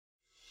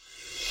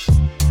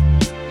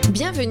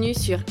Bienvenue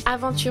sur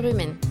Aventure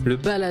humaine, Le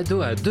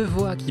balado à deux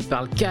voix qui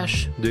parle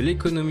cash de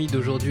l'économie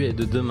d'aujourd'hui et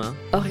de demain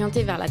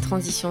orienté vers la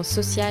transition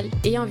sociale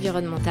et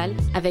environnementale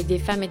avec des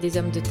femmes et des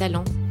hommes de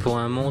talent. pour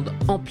un monde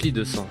empli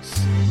de sens.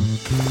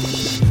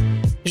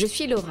 Je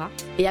suis Laura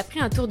et après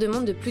un tour de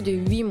monde de plus de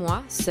 8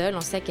 mois, seule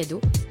en sac à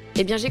dos,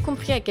 j'ai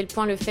compris à quel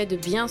point le fait de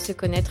bien se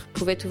connaître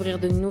pouvait ouvrir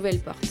de nouvelles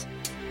portes,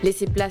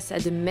 laisser place à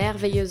de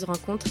merveilleuses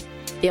rencontres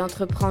et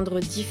entreprendre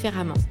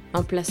différemment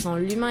en plaçant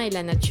l'humain et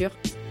la nature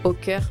au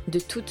cœur de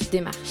toute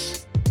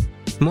démarche.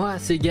 Moi,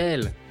 c'est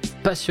Gaël,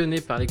 passionné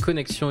par les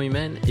connexions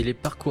humaines et les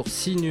parcours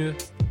sinueux,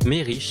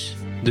 mais riches,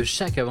 de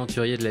chaque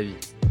aventurier de la vie.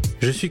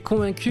 Je suis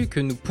convaincu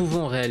que nous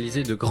pouvons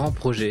réaliser de grands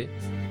projets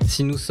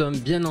si nous sommes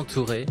bien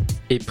entourés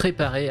et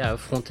préparés à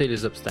affronter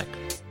les obstacles.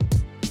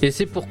 Et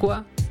c'est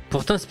pourquoi,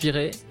 pour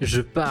t'inspirer, je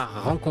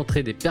pars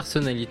rencontrer des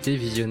personnalités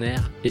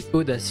visionnaires et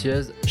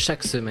audacieuses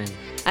chaque semaine.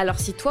 Alors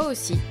si toi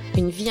aussi,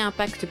 une vie à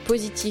impact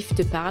positif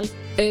te parle,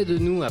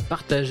 Aide-nous à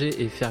partager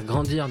et faire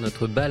grandir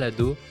notre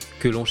balado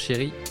que l'on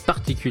chérit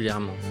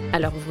particulièrement.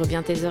 alors ouvre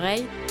bien tes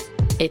oreilles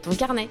et ton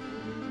carnet.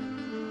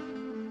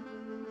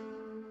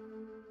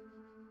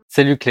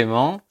 Salut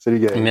Clément, Salut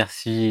Gaël.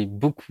 merci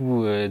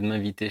beaucoup de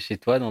m'inviter chez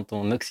toi dans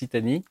ton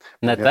Occitanie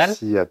natale.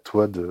 Merci à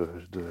toi de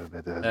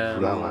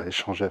vouloir Euh,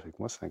 échanger avec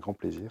moi, c'est un grand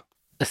plaisir.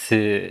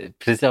 C'est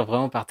plaisir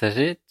vraiment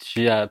partagé.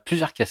 Tu as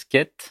plusieurs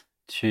casquettes,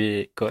 tu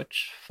es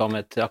coach,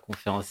 formateur,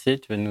 conférencier,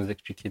 tu vas nous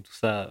expliquer tout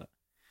ça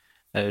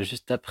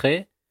juste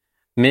après.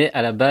 Mais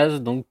à la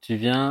base, donc, tu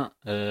viens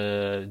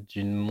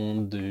du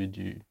monde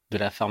de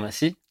la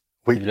pharmacie,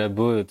 Oui. du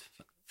labo de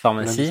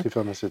pharmacie. L'industrie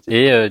pharmaceutique.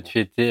 Et tu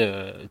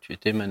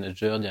étais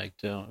manager,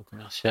 directeur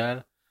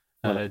commercial.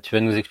 Voilà. Tu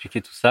vas nous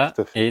expliquer tout ça.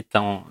 Tout à fait. Et tu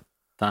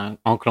as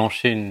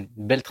enclenché une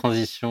belle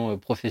transition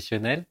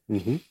professionnelle.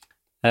 Mhm.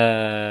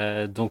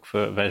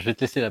 Je vais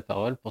te laisser la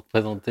parole pour te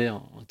présenter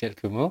en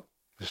quelques mots.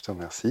 Je te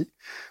remercie.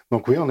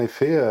 Donc oui, en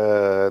effet,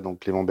 donc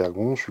Clément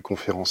Bergon, je suis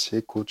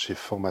conférencier, coach et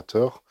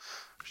formateur.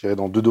 Je dirais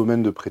dans deux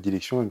domaines de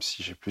prédilection, même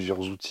si j'ai plusieurs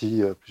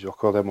outils, plusieurs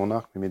cordes à mon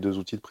arc, mais mes deux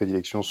outils de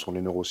prédilection sont les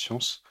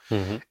neurosciences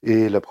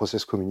et la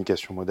process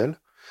communication modèle.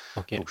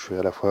 Ok. Donc je suis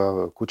à la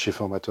fois coach et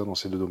formateur dans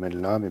ces deux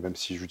domaines-là, mais même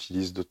si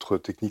j'utilise d'autres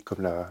techniques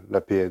comme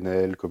la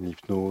PNL, comme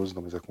l'hypnose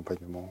dans mes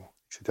accompagnements,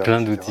 etc.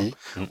 Plein etc. d'outils.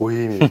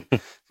 Oui,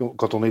 mais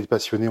quand on est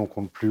passionné, on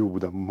compte plus au bout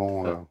d'un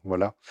moment,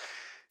 voilà.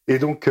 Et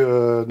donc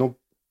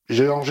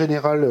en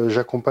général,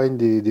 j'accompagne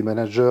des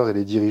managers et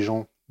des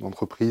dirigeants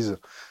d'entreprises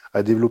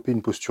à développer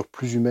une posture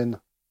plus humaine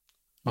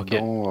Ok.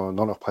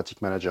 dans leur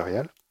pratique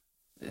managériale.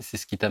 C'est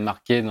ce qui t'a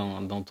marqué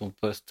dans ton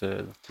poste,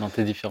 dans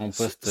tes différents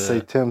postes. Ça a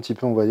été un petit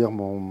peu, on va dire,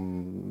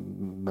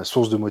 ma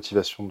source de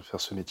motivation de faire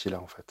ce métier-là,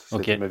 en fait. Ok.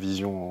 C'était ma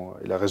vision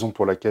et la raison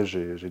pour laquelle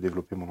j'ai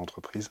développé mon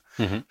entreprise.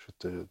 Mhm. Je vais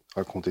te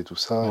raconter tout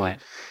ça. Ouais.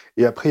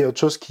 Et après, il y a autre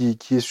chose qui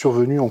est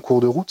survenue en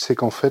cours de route, c'est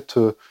qu'en fait,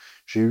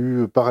 j'ai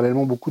eu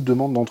parallèlement beaucoup de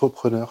demandes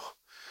d'entrepreneurs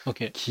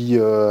Ok. qui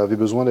avaient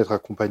besoin d'être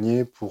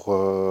accompagnés pour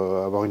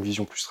avoir une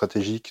vision plus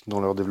stratégique dans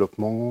leur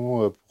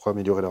développement, pour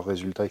améliorer leurs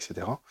résultats,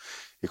 etc.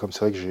 Et comme c'est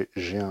vrai que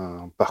j'ai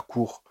un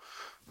parcours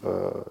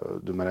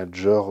de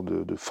manager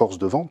de force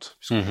de vente,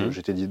 puisque Mhm.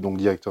 j'étais donc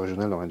directeur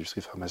régional dans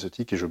l'industrie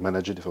pharmaceutique et je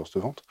manageais des forces de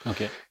vente.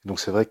 Ok. Et donc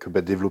c'est vrai que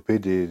développer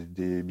des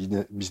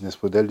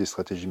business models, des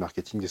stratégies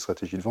marketing, des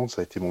stratégies de vente,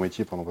 ça a été mon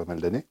métier pendant pas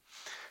mal d'années.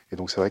 Et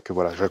donc c'est vrai que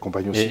voilà,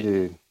 j'accompagne aussi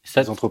Et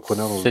les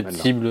entrepreneurs dans ce cette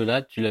domaine-là.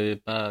 cible-là, tu l'avais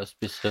pas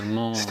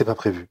spécialement. C'était pas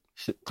prévu.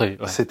 C'est prévu.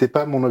 Ouais. C'était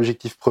pas mon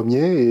objectif premier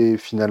et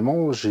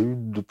finalement j'ai eu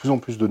de plus en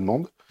plus de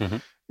demandes. Mhm.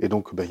 Et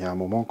donc il y a un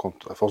moment quand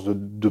à force de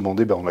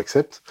demander, on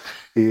accepte.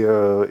 Et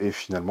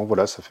finalement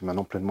voilà, ça fait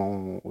maintenant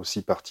pleinement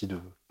aussi partie de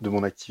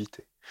mon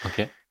activité. Ok.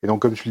 Et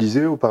donc comme tu le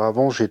disais,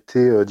 auparavant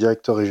j'étais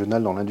directeur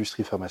régional dans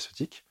l'industrie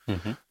pharmaceutique.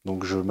 Mhm.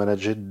 Donc je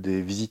manageais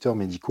des visiteurs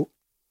médicaux.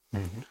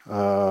 Mhm.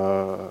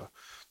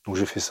 Donc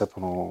j'ai fait ça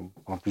pendant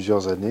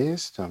plusieurs années.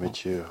 C'était un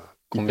métier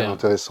hyper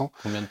intéressant.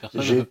 Combien de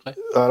personnes à peu près?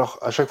 Alors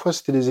à chaque fois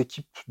c'était des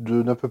équipes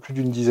d'un peu plus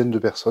d'une dizaine de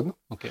personnes.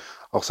 Ok.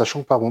 Alors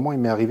sachant que par moment il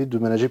m'est arrivé de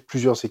manager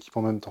plusieurs équipes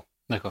en même temps.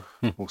 D'accord.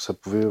 Donc ça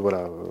pouvait,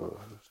 voilà,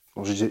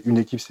 quand je disais une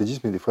équipe c'était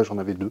 10, mais des fois j'en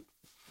avais 2.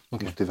 Ok.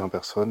 Donc c'était 20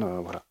 personnes,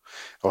 voilà.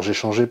 Alors j'ai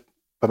changé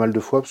pas mal de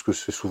fois parce que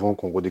c'est souvent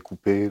qu'on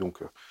redécoupait, donc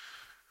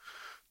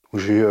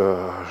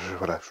je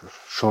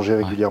changeais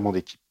régulièrement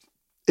d'équipe.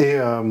 Et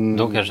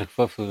Donc à chaque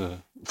fois,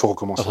 faut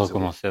recommencer à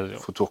zéro. à zéro.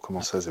 Faut tout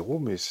recommencer à zéro,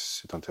 mais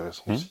c'est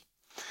intéressant aussi.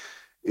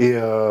 Et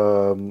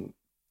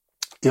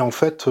en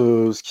fait,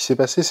 ce qui s'est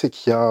passé, c'est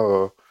qu'il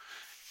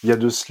y a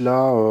de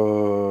cela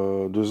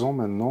 2 ans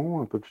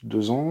maintenant, un peu plus de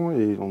 2 ans,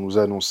 et on nous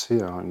a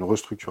annoncé une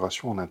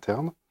restructuration en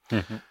interne.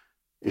 Mhm.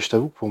 Et je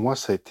t'avoue que pour moi,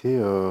 ça a été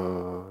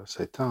un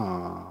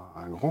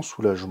grand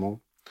soulagement,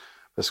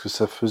 parce que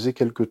ça faisait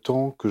quelque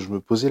temps que je me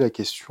posais la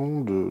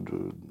question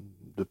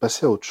de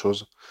passer à autre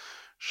chose.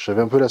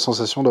 J'avais un peu la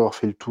sensation d'avoir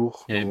fait le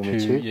tour dans mon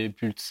métier. Il n'y avait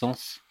plus de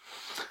sens.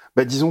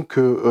 Disons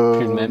que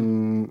Plus le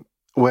même.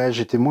 ouais,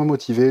 j'étais moins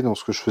motivé dans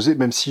ce que je faisais,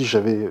 même si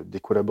j'avais des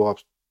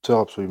collaborateurs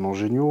absolument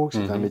géniaux, que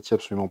c'était un métier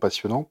absolument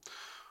passionnant.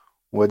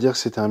 On va dire que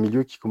c'était un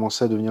milieu qui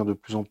commençait à devenir de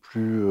plus en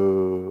plus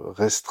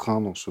restreint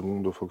dans ce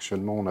monde de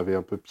fonctionnement. On avait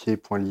un peu pieds et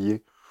poings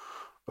liés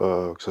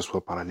que ce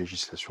soit par la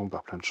législation,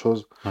 par plein de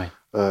choses. Oui.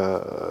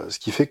 Ce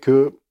qui fait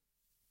que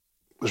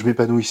je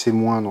m'épanouissais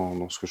moins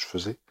dans ce que je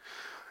faisais.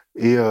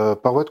 Et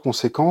par voie de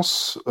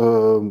conséquence,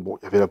 il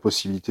y avait la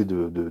possibilité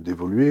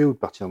d'évoluer ou de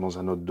partir dans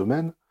un autre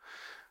domaine,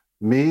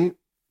 mais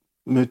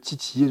me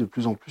titillait de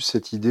plus en plus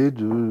cette idée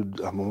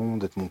à un moment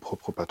d'être mon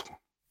propre patron.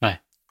 Ouais.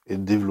 Et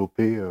de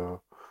développer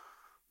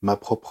ma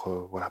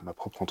propre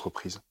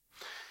entreprise.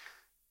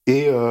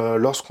 Et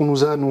lorsqu'on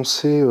nous a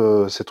annoncé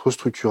cette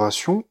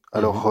restructuration,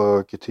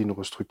 alors qui était une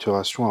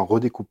restructuration, un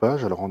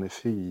redécoupage, alors en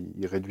effet,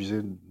 il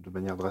réduisait de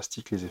manière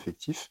drastique les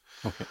effectifs.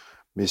 Ok.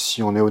 Mais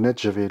si on est honnête,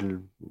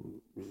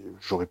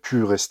 j'aurais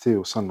pu rester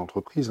au sein de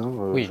l'entreprise.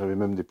 Oui. J'avais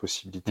même des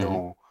possibilités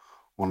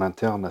en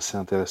interne assez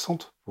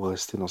intéressantes pour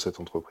rester dans cette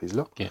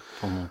entreprise-là. Ok,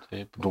 pour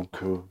monter. Donc,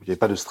 il n'y avait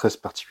pas de stress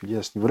particulier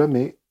à ce niveau-là,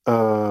 mais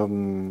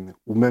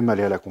ou même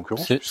aller à la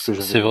concurrence.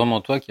 C'est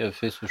vraiment toi qui as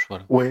fait ce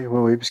choix-là.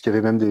 Oui, puisqu'il y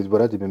avait même des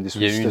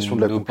sollicitations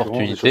de la concurrence,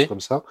 des choses comme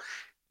ça.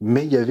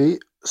 Mais il y avait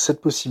cette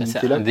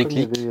possibilité-là. Un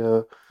déclic.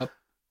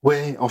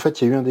 Ouais, en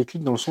fait, il y a eu un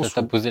déclic dans le sens où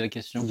ça t'a posé la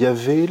question. Il y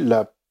avait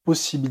la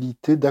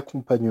possibilité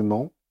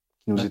d'accompagnement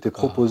qui nous était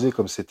proposée,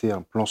 comme c'était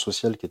un plan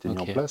social qui était mis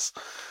en place,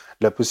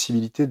 la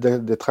possibilité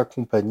d'être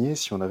accompagné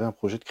si on avait un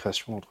projet de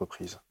création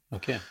d'entreprise.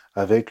 Okay.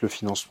 Avec le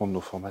financement de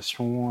nos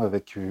formations,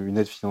 avec une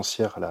aide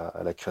financière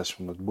à la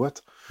création de notre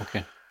boîte.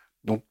 Okay.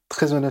 Donc,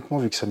 très honnêtement,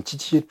 vu que ça me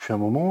titillait depuis un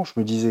moment, je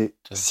me disais,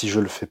 si je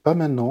le fais pas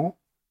maintenant,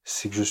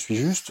 c'est que je suis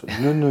juste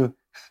neuneux.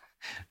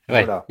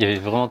 Ouais, voilà. Il y avait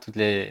vraiment toutes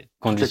les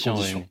conditions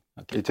réunies.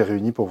 Étaient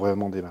réunies pour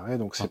vraiment démarrer.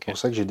 Donc, c'est pour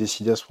ça que j'ai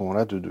décidé à ce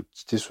moment-là de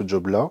quitter ce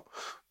job-là,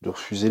 de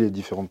refuser les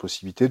différentes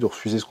possibilités, de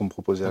refuser ce qu'on me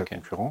proposait à la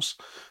concurrence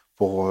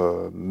pour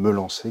me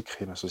lancer,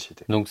 créer ma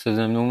société. Donc, ça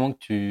faisait un moment que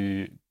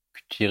tu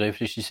y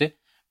réfléchissais.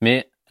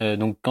 Mais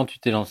donc, quand tu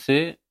t'es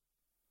lancé,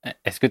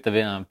 est-ce que tu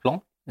avais un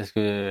plan ?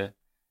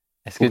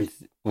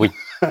 Oui.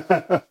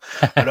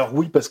 Alors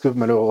oui, parce que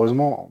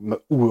malheureusement,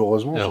 ou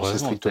heureusement, j'en sais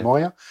strictement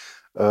rien.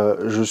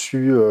 Je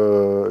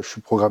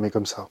suis programmé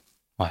comme ça.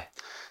 Ouais.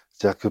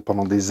 C'est-à-dire que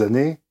pendant des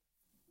années,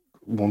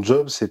 mon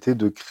job, c'était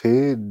de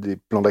créer des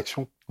plans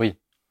d'action. Oui.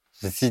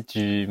 Si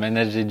tu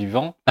manageais du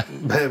vent,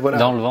 voilà.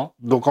 Dans le vent.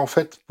 Donc en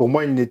fait, pour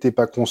moi, il n'était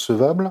pas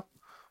concevable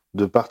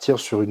de partir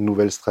sur une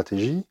nouvelle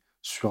stratégie,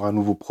 sur un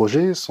nouveau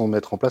projet, sans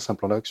mettre en place un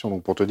plan d'action.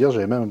 Donc pour te dire,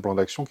 j'avais même un plan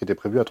d'action qui était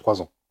prévu à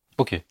 3 ans.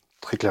 Ok.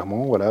 Très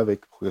clairement, voilà,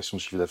 avec progression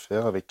de chiffre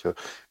d'affaires, avec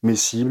mes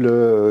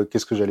cibles,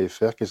 qu'est-ce que j'allais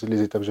faire, quelles sont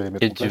les étapes que j'allais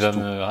mettre en place. Et tu vas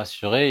me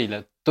rassurer, il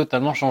a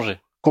totalement changé.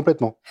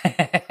 Complètement.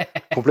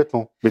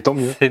 Complètement. Mais tant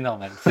mieux. C'est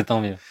normal, c'est tant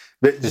mieux.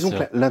 Mais disons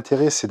que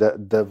l'intérêt, c'est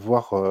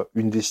d'avoir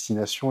une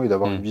destination et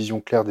d'avoir une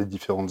vision claire des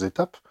différentes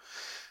étapes.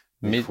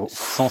 Mais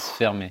sans se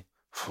fermer.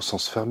 Sans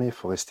se fermer, il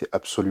faut rester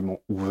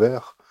absolument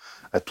ouvert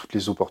à toutes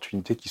les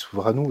opportunités qui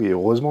s'ouvrent à nous. Et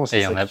heureusement,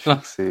 c'est ça qui fait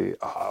que c'est...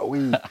 Ah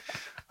oui.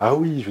 Ah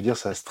oui, je veux dire,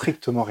 ça n'a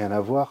strictement rien à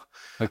voir.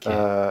 Okay.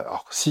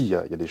 Alors si, il y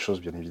a des choses,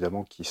 bien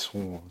évidemment, qui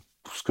sont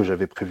tout ce que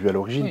j'avais prévu à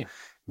l'origine,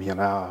 mais il y en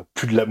a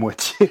plus de la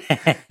moitié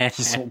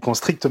qui ont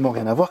strictement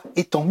rien à voir,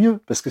 et tant mieux,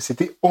 parce que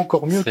c'était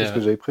encore mieux que ce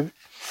que j'avais prévu.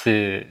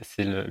 C'est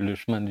le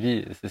chemin de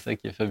vie, c'est ça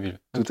qui est fabuleux.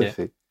 Tout à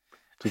fait.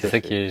 C'est ça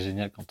qui est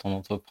génial quand on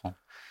entreprend.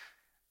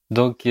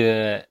 Donc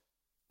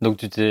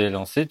tu t'es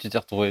lancé, tu t'es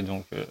retrouvé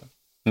donc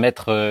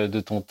maître de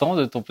ton temps,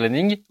 de ton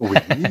planning.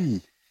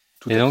 Oui.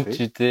 Et donc,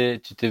 tu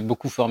t'es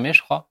beaucoup formé,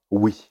 je crois ?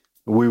 Oui.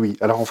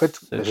 Alors, en fait,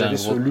 j'avais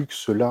ce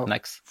luxe-là, il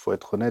faut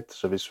être honnête,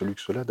 j'avais ce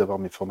luxe-là d'avoir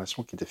mes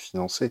formations qui étaient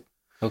financées.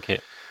 Ok.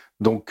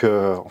 Donc,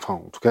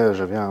 en tout cas,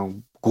 j'avais un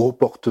gros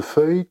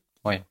portefeuille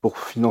pour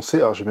financer.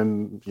 Alors,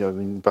 il y a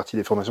une partie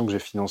des formations que j'ai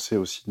financées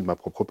aussi de ma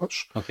propre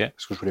poche,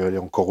 parce que je voulais aller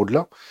encore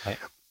au-delà. Ouais.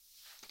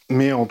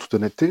 Mais en toute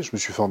honnêteté, je me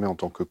suis formé en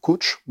tant que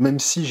coach, même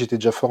si j'étais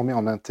déjà formé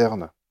en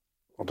interne.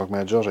 En tant que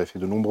manager, j'avais fait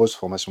de nombreuses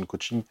formations de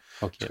coaching,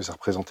 parce que ça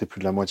représentait plus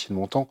de la moitié de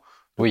mon temps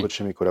de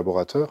coacher mes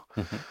collaborateurs.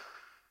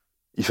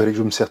 Il fallait que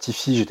je me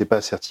certifie, j'étais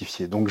pas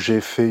certifié. Donc j'ai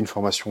fait une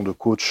formation de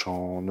coach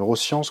en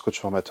neurosciences, coach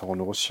formateur en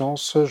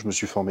neurosciences. Je me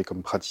suis formé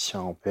comme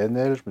praticien en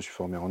PNL, je me suis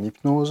formé en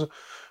hypnose.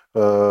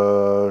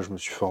 Je me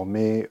suis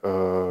formé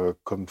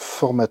comme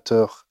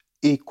formateur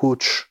et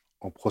coach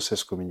en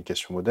process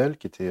communication modèle,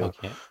 qui était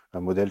un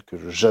modèle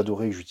que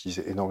j'adorais, que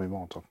j'utilisais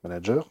énormément en tant que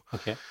manager.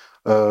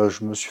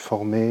 Je me suis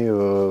formé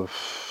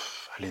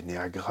à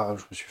l'énéagramme,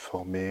 je me suis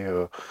formé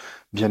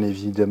bien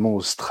évidemment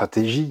aux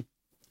stratégies,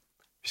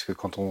 puisque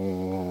quand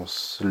on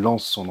se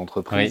lance son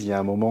entreprise, il y a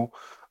un moment,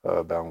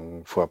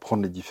 il faut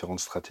apprendre les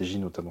différentes stratégies,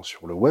 notamment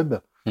sur le web.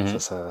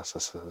 Ça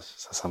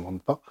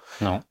s'invente pas.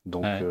 Non.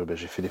 Donc,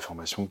 j'ai fait des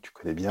formations que tu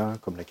connais bien,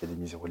 comme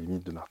l'Académie Zéro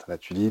Limite de Martin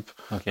Latulippe,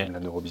 la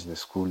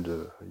Neurobusiness School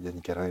de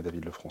Yannick Alain et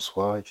David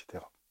Lefrançois,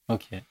 etc.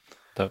 Ok,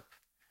 top.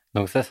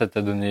 Donc ça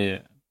t'a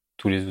donné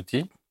tous les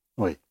outils.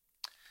 Oui.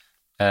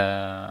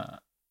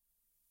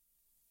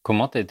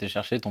 Comment t'as été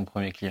chercher ton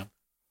premier client ?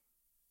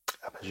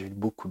 J'ai eu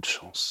beaucoup de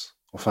chance.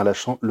 Enfin,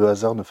 le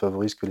hasard ne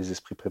favorise que les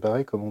esprits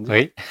préparés, comme on dit.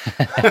 Oui.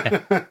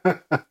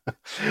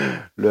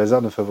 Le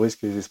hasard ne favorise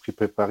que les esprits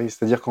préparés.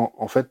 C'est-à-dire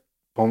qu'en fait,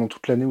 pendant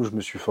toute l'année où je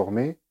me suis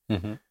formé,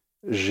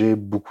 j'ai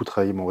beaucoup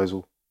travaillé mon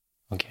réseau.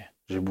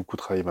 J'ai beaucoup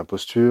travaillé ma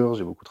posture,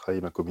 j'ai beaucoup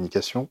travaillé ma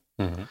communication.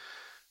 Mhm.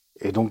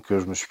 Et donc,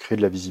 je me suis créé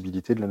de la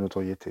visibilité, de la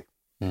notoriété.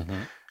 Mhm.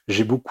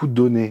 J'ai beaucoup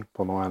donné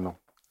pendant 1 an.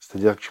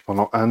 C'est-à-dire que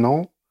pendant 1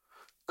 an,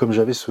 comme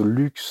j'avais ce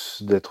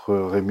luxe d'être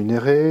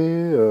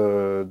rémunéré,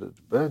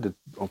 d'être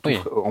Oui.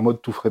 en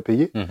mode tout frais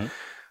payé, Mhm.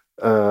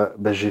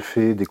 j'ai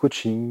fait des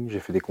coachings, j'ai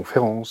fait des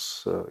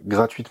conférences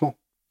gratuitement.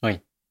 Oui.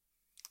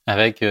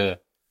 Avec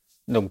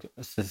donc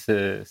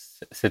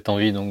cette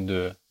envie donc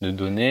de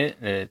donner,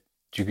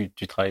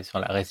 tu travailles sur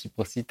la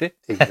réciprocité.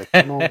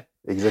 Exactement,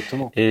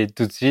 exactement. Et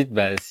tout de suite,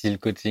 bah, si le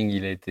coaching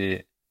il a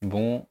été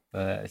bon,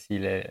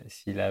 s'il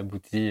a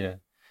abouti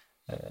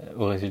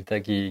au résultat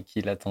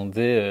qu'il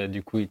attendait,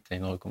 du coup, il t'a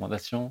une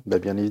recommandation.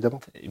 Bien évidemment.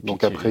 Et puis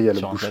Donc après, il y a le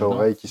tu rentres bouche à là-dedans.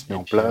 oreille qui se met Et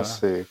en puis voilà.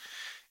 place et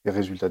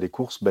résultat des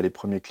courses, les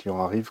premiers clients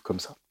arrivent comme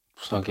ça.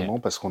 Tout Ok. simplement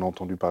parce qu'on a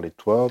entendu parler de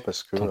toi,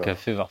 parce que... Ton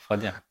café va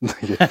refroidir.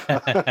 N'inquiète pas.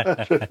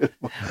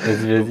 Donc en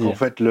Vas-y.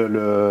 fait,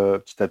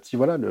 petit à petit,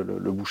 voilà,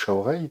 le bouche à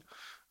oreille,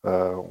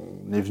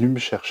 on est venu me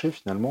chercher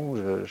finalement.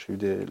 J'ai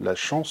eu la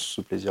chance,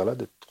 ce plaisir-là,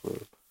 d'être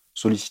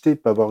sollicité, de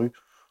ne pas avoir eu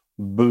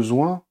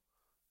besoin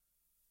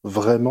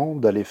vraiment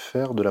d'aller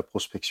faire de la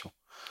prospection.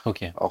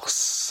 Ok. Alors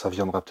ça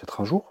viendra peut-être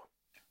un jour,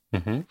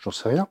 Mhm. j'en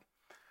sais rien,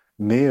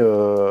 mais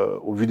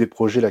au vu des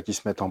projets là qui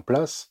se mettent en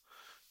place,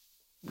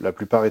 la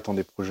plupart étant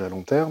des projets à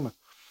long terme,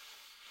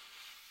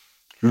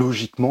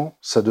 logiquement,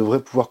 ça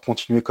devrait pouvoir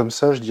continuer comme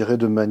ça, je dirais,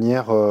 de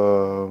manière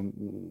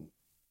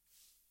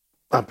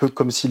un peu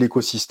comme si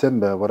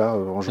l'écosystème,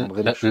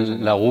 engendrait les choses en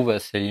La roue va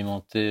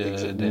s'alimenter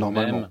Normalement, d'elle-même,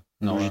 logiquement,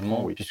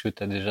 normalement, oui. puisque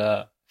tu as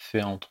déjà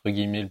fait entre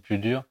guillemets le plus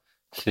dur,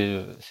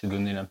 c'est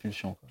donner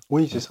l'impulsion, quoi.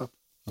 Oui, c'est Mm. ça.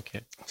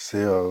 Ok.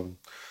 C'est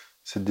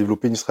de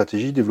développer une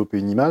stratégie, développer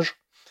une image.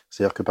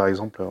 C'est-à-dire que par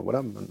exemple,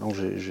 maintenant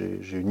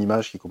j'ai une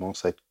image qui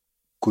commence à être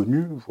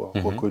connue, voire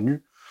Mhm.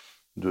 reconnue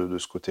de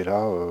ce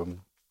côté-là,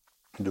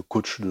 de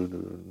coach,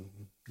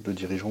 de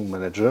dirigeant ou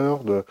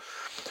manager,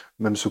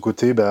 même ce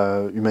côté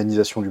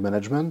humanisation du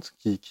management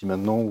qui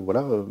maintenant,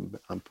 voilà,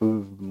 un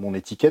peu mon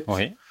étiquette.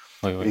 Oui.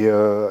 Oui, oui.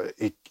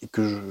 Et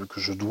que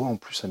je dois en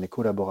plus à mes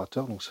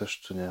collaborateurs, donc ça je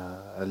tenais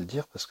à le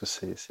dire parce que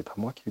c'est pas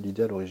moi qui ai eu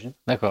l'idée à l'origine.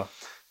 D'accord.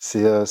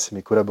 C'est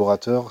mes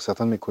collaborateurs,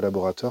 certains de mes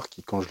collaborateurs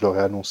qui, quand je leur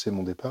ai annoncé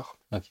mon départ,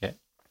 Ok.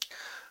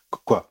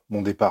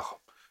 mon départ,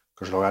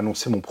 quand je leur ai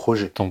annoncé mon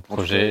projet, Ton en tout cas,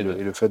 projet et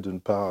le fait de ne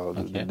pas,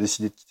 Ok. de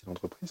décider de quitter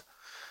l'entreprise,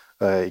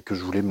 et que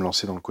je voulais me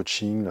lancer dans le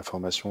coaching, la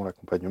formation,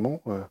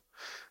 l'accompagnement,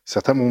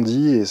 certains m'ont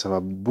dit, et ça m'a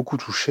beaucoup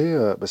touché,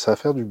 ça va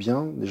faire du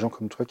bien, des gens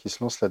comme toi qui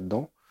se lancent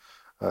là-dedans,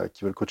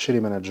 qui veulent coacher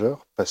les managers,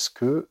 parce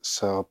que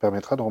ça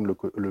permettra de rendre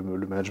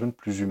le management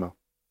plus humain.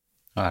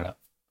 Voilà.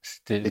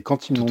 C'était Et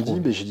quand ils me tout l'ont dit,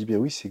 trouvé. j'ai dit,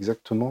 oui, c'est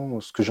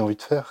exactement ce que j'ai envie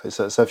de faire. Et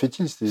ça a fait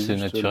tilt, c'était C'est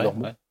juste naturel, leurs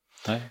mots. ouais.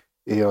 Ouais.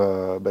 Et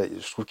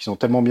je trouve qu'ils ont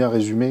tellement bien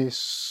résumé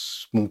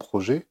mon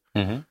projet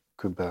Mhm.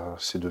 que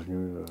c'est devenu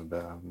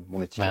mon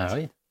Ben étiquette.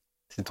 oui,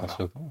 c'est ton Voilà.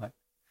 slogan, ouais.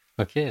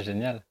 Ok,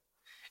 génial.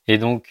 Et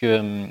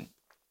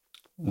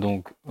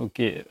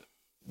ok,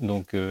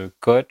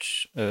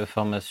 coach,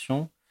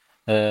 formation,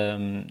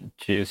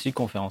 tu es aussi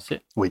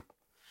conférencier. Oui.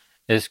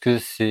 Est-ce que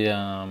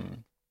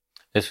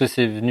est-ce que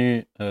c'est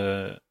venu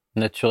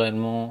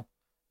naturellement,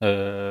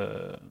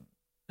 euh,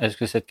 est-ce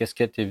que cette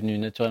casquette est venue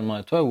naturellement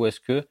à toi ou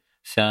est-ce que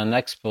c'est un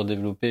axe pour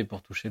développer et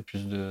pour toucher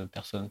plus de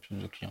personnes, plus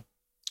de clients?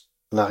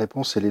 La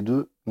réponse est les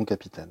deux, mon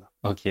capitaine.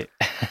 Ok.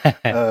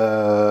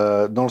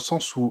 Dans le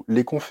sens où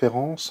les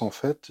conférences, en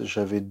fait,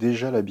 j'avais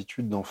déjà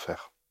l'habitude d'en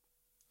faire.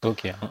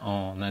 Ok,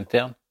 en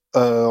interne,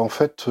 En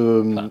fait,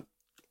 enfin,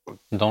 quand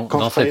je dans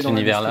travaillais cet dans l'industrie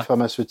univers-là.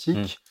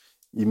 pharmaceutique,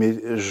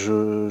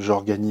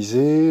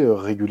 j'organisais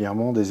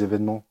régulièrement des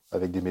événements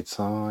avec des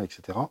médecins,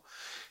 etc.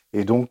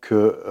 Et donc,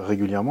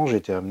 régulièrement, j'ai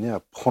été amené à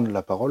prendre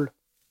la parole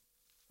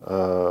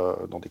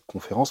dans des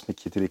conférences, mais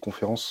qui étaient des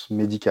conférences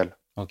médicales.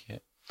 Ok,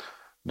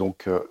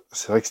 Donc,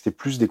 c'est vrai que c'était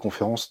plus des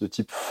conférences de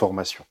type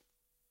formation.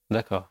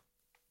 d'accord.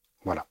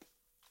 Voilà.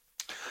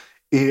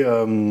 Et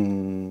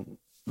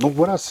donc,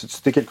 voilà,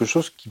 c'était quelque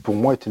chose qui, pour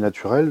moi, était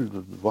naturel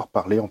de devoir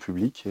parler en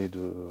public et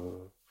de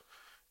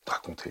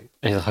raconter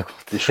Et de des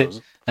raconter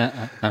choses.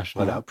 un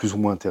chemin. Voilà, plus ou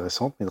moins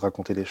intéressantes, mais de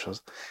raconter des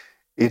choses.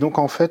 Et donc,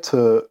 en fait,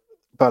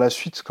 par la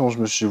suite, quand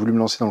j'ai voulu me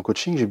lancer dans le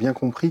coaching, j'ai bien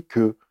compris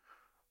que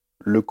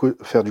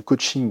faire du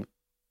coaching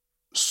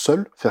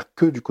seul, faire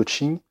que du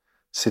coaching,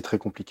 c'est très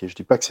compliqué. Je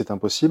dis pas que c'est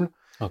impossible,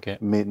 Ok.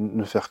 mais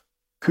ne faire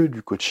que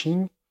du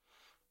coaching,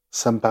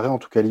 ça me paraît en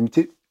tout cas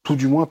limité, tout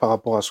du moins par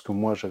rapport à ce que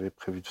moi j'avais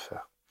prévu de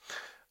faire.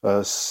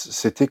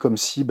 C'était comme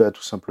si,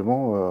 tout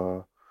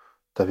simplement,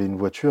 tu avais une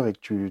voiture et que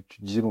tu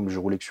disais, bon, mais je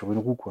roulais que sur une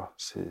roue, quoi.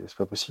 C'est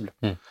pas possible.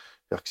 Hmm.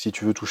 C'est-à-dire que si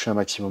tu veux toucher un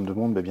maximum de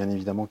monde, bien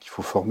évidemment qu'il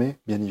faut former,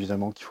 bien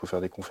évidemment qu'il faut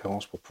faire des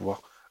conférences pour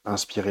pouvoir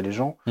inspirer les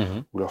gens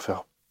Mhm. ou leur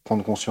faire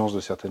prendre conscience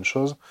de certaines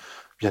choses.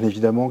 Bien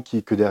évidemment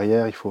que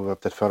derrière, va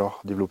peut-être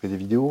falloir développer des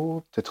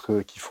vidéos,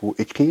 peut-être qu'il faut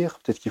écrire,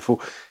 peut-être qu'il faut...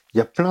 Il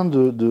y a plein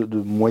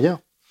de moyens,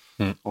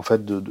 en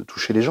fait, de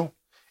toucher les gens.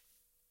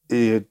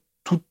 Et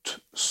tout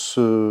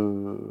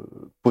se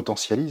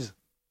potentialise.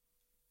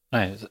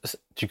 Ouais,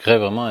 tu crées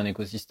vraiment un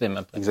écosystème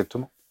après.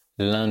 Exactement.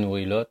 L'un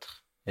nourrit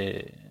l'autre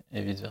et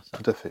vice-versa.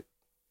 Tout à fait.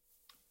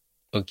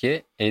 Ok.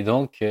 Et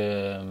donc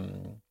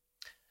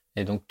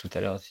tout à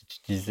l'heure, si tu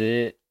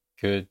disais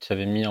que tu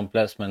avais mis en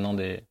place maintenant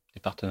des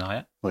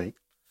partenariats, Oui.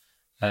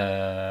 tu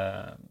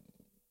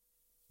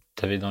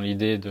avais dans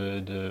l'idée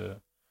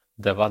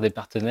d'avoir des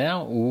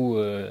partenaires ou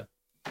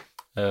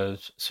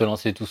se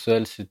lancer tout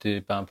seul,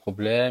 c'était pas un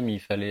problème, il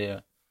fallait...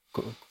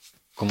 co-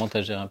 comment tu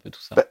as géré un peu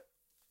tout ça? Bah,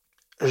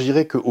 je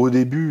dirais qu'au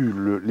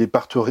début, les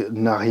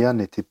partenariats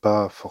n'étaient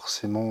pas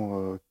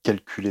forcément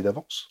calculés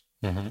d'avance.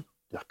 Mhm.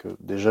 C'est-à-dire que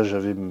déjà,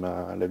 j'avais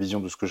la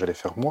vision de ce que j'allais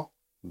faire moi,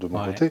 de mon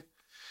Ouais. côté.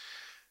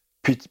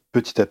 Puis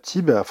petit à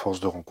petit, à force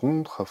de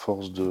rencontres, à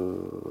force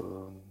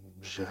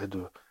je dirais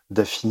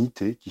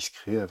d'affinités qui se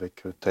créent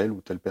avec telle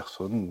ou telle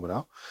personne,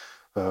 voilà.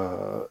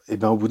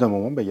 Et au bout d'un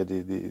moment, il y a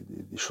des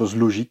choses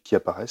logiques qui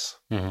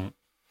apparaissent Mhm.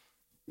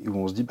 et où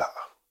on se dit,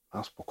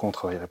 mince, pourquoi on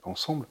travaillerait pas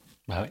ensemble?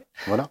 Bah ouais.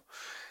 Voilà.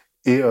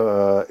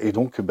 Et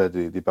donc,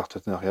 des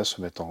partenariats se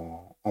mettent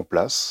en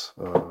place.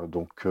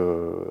 Donc,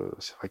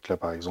 c'est vrai que là,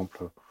 par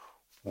exemple,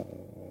 on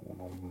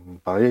en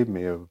parlait,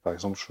 mais par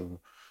exemple, je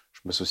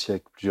m'associe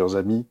avec plusieurs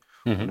amis.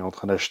 On est Mhm. en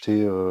train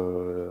d'acheter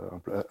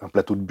un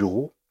plateau de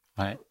bureau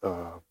Ouais.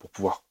 pour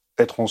pouvoir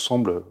être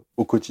ensemble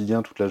au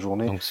quotidien toute la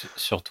journée Donc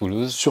sur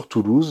Toulouse. sur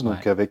Toulouse.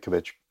 Donc Ouais. avec,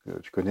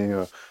 tu connais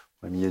mon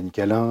ami Yannick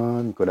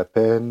Alain, Nicolas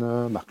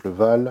Penn, Marc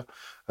Leval.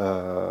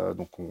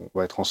 Donc on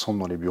va être ensemble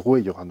dans les bureaux et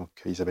il y aura donc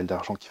Isabelle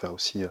Dargent qui va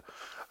aussi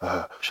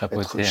Chapeauter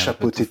un peu tout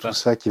chapeauter tout ça.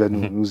 ça, qui va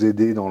Mhm. nous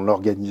aider dans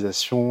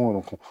l'organisation.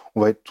 Donc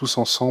on va être tous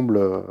ensemble,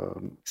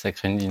 Ça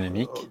crée une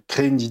dynamique.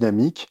 créer une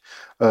dynamique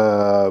et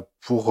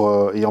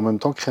en même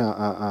temps créer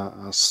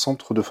un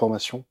centre de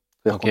formation.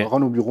 C'est-à-dire Ok. qu'on aura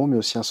nos bureaux, mais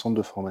aussi un centre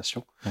de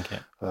formation Ok.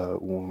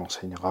 où on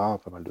enseignera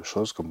pas mal de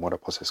choses, comme moi la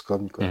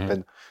ProcessCom, Nicolas Mhm.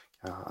 Penn,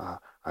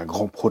 un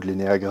grand pro de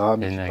l'énéagramme,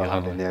 qui parlera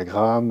de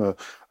L'énéagramme, ouais.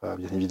 l'énéagramme,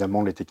 bien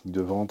évidemment les techniques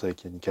de vente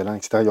avec Yannick Alain,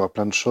 etc. Il y aura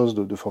plein de choses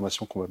de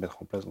formation qu'on va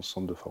mettre en place dans ce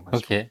centre de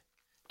formation. Ok.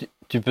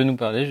 Tu peux nous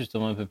parler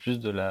justement un peu plus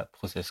de la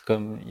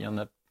ProcessCom? Il y en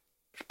a,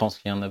 je pense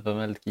qu'il y en a pas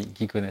mal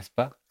qui connaissent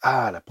pas,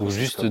 Ah, la ou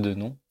juste ProcessCom. de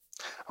nom.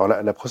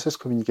 Alors la process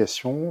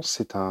communication,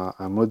 c'est un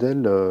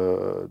modèle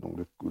donc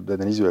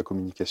d'analyse de la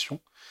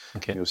communication,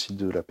 Ok. mais aussi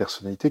de la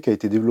personnalité, qui a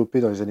été développé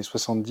dans les années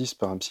 70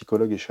 par un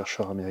psychologue et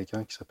chercheur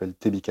américain qui s'appelle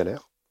T.B. Keller,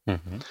 Mhm.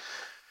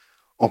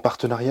 en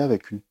partenariat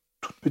avec une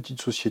toute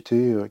petite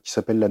société qui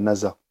s'appelle la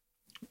NASA.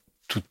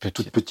 Toute Toute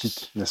petite.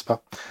 petite, n'est-ce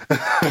pas?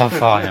 Trois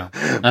fois rien.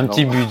 Un Non.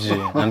 petit budget.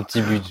 Un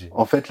petit budget.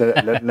 En fait,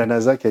 la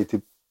NASA qui a été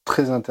qui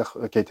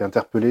a été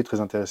interpellée, très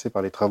intéressée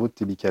par les travaux de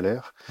T.B.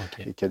 Keller, Ok.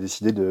 et qui a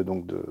décidé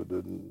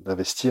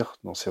d'investir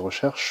dans ses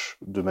recherches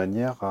de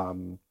manière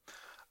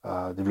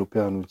à développer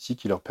un outil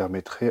qui leur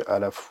permettrait à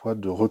la fois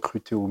de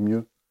recruter au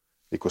mieux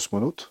les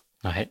cosmonautes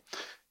Ouais.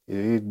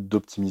 et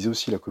d'optimiser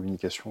aussi la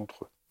communication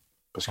entre eux.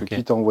 Parce que Ok.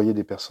 quitte à envoyer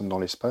des personnes dans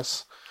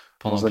l'espace,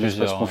 Pendant dans un espace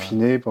plusieurs.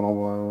 confiné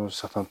pendant un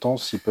certain temps,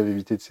 s'ils peuvent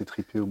éviter de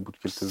s'étriper au bout de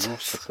quelques Ça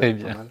jours, ça peut serait être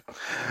pas bien. mal.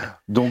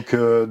 Donc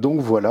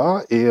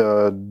voilà, et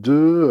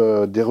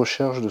des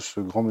recherches de ce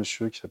grand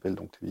monsieur qui s'appelle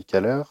donc David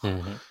Keller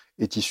Mhm.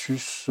 est issu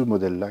ce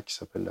modèle-là qui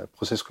s'appelle la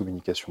Process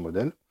Communication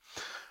Model,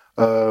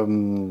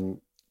 euh,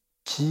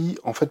 qui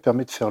en fait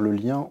permet de faire le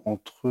lien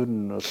entre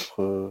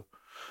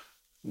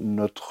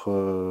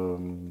notre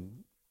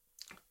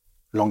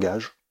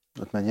langage,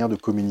 notre manière de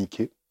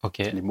communiquer, Ok.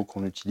 les mots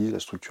qu'on utilise, la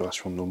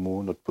structuration de nos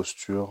mots, notre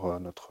posture,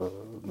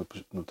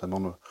 notamment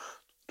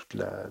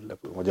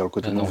on va dire le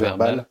côté Le non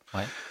non-verbal. verbal,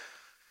 Ouais.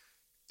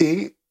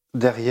 et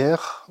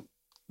derrière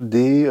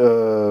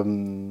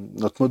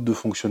notre mode de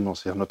fonctionnement,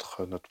 c'est-à-dire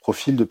notre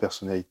profil de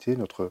personnalité,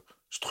 notre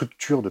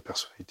structure de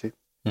personnalité.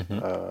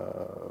 Mhm. Euh,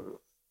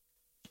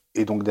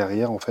 et donc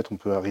derrière, en fait, on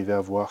peut arriver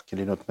à voir quelle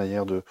est notre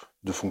manière de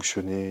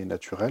fonctionner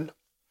naturelle,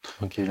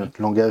 Ok. quel est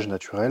notre langage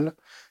naturel,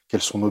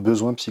 quels sont nos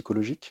besoins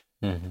psychologiques,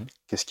 Mhm.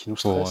 qu'est-ce qui nous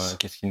Pour stresse,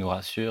 qu'est-ce qui nous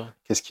rassure?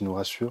 qu'est-ce qui nous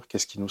rassure,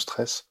 qu'est-ce qui nous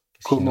stresse,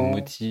 Qu'est-ce qui nous comment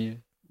motive?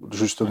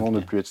 justement Ok. ne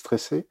plus être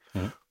stressé,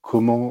 Mhm.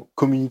 comment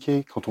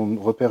communiquer quand on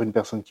repère une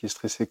personne qui est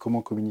stressée,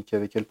 comment communiquer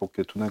avec elle pour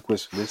que tout d'un coup elle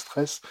se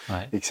déstresse,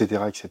 Ouais.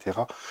 etc.,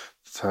 etc.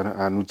 C'est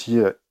un outil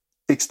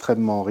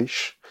extrêmement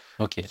riche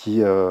Ok.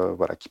 qui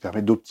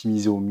permet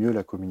d'optimiser au mieux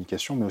la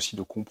communication, mais aussi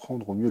de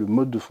comprendre au mieux le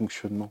mode de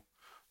fonctionnement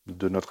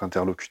de notre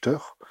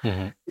interlocuteur.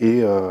 Mhm.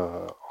 Et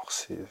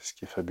ce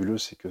qui est fabuleux,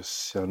 c'est que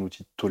c'est un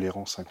outil de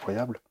tolérance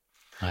incroyable.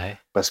 Ouais.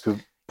 Parce que,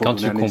 pour Quand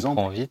donner tu un exemple,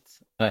 comprends vite,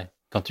 ouais.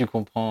 Quand tu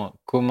comprends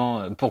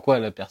pourquoi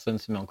la personne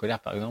se met en colère,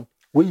 par exemple,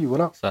 oui,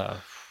 voilà, ça.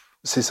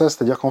 c'est ça,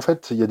 c'est-à-dire qu'en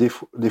fait, il y a des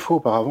fois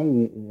auparavant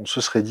où on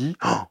se serait dit,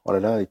 oh là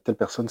là, avec telle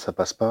personne, ça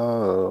passe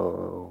pas,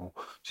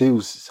 tu sais,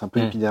 où c'est un peu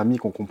Mhm.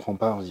 épidermique, on comprend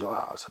pas, on se dit,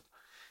 ah, ça...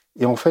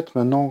 Et en fait,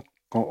 maintenant,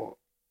 quand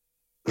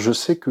je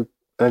sais que,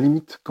 à la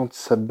limite, quand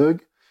ça bug,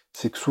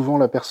 c'est que souvent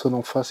la personne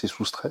en face est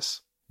sous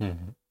stress, Mhm.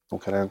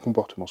 donc elle a un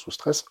comportement sous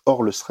stress.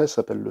 Or, le stress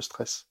s'appelle le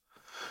stress.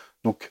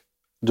 Donc,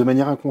 de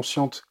manière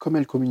inconsciente, comme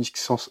elle communique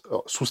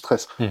sous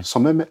stress, Mhm. sans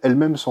même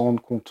elle-même s'en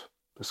rendre compte,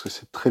 parce que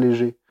c'est très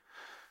léger,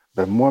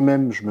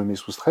 moi-même, je me mets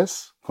sous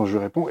stress quand je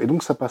réponds, et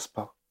donc ça passe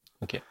pas.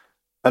 Ok.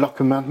 Alors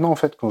que maintenant, en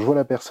fait, quand je vois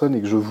la personne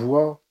et que je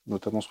vois,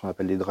 notamment ce qu'on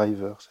appelle les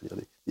drivers, c'est-à-dire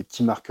des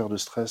petits marqueurs de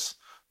stress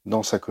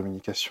dans sa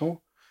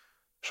communication,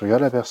 Je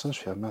regarde la personne, je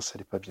fais, ah mince,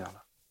 elle est pas bien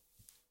là.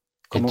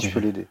 Comment je peux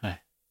l'aider? Ouais.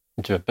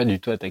 Tu vas pas du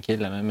tout attaquer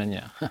de la même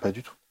manière. Pas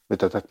du tout. Mais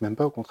t'attaques même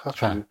pas, au contraire,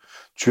 Enfin.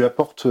 tu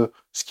apportes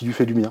ce qui lui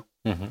fait du bien.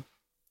 Mhm.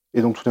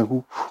 Et donc tout d'un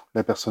coup,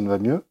 la personne va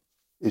mieux,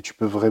 et tu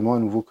peux vraiment à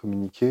nouveau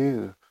communiquer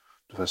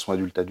de façon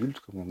adulte-adulte,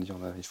 comme on dit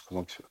en analyse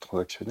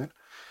transactionnelle,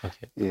 Ok.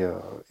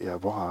 et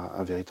avoir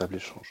un véritable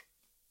échange.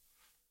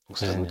 Donc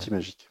c'est un Génial. outil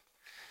magique.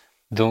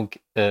 Donc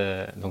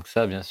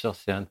ça, bien sûr,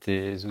 c'est un de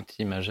tes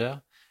outils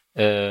majeurs.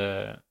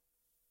 Euh,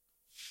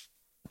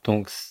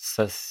 donc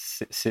ça,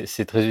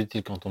 c'est très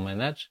utile quand on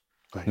manage,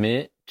 Ouais.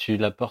 mais tu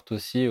l'apportes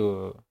aussi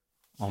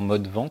en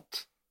mode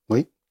vente.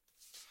 Oui.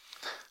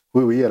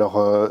 Oui.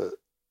 Alors,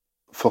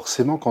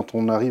 forcément, quand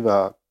on arrive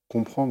à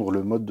comprendre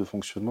le mode de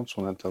fonctionnement de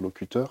son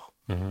interlocuteur,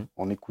 Mhm.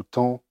 en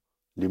écoutant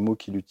les mots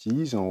qu'il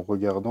utilise et en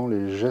regardant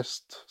les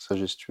gestes, sa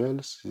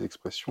gestuelle, ses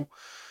expressions,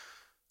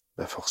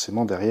 bah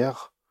forcément,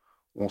 derrière,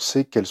 on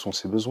sait quels sont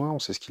ses besoins, on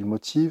sait ce qui le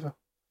motive,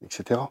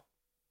 etc.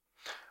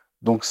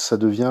 Donc, ça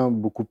devient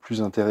beaucoup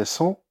plus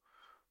intéressant,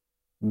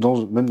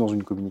 même dans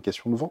une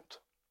communication de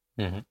vente.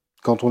 Mhm.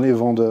 Quand on est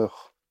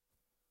vendeur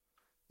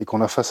et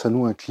qu'on a face à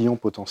nous un client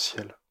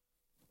potentiel,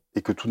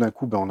 et que tout d'un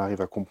coup, ben, on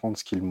arrive à comprendre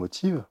ce qui le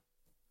motive,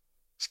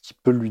 ce qui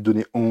peut lui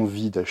donner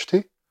envie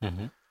d'acheter,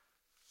 Mhm.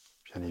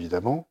 bien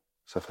évidemment,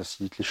 ça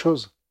facilite les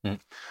choses. Mhm.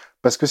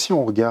 Parce que si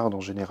on regarde,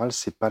 en général,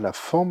 c'est pas la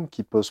forme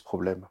qui pose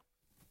problème.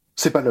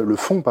 C'est pas le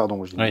fond,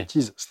 pardon, je dis une Oui.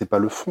 bêtise, ce n'est pas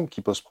le fond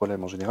qui pose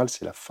problème. En général,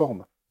 c'est la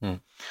forme. Mhm.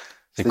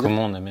 C'est C'est-à-dire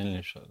comment on amène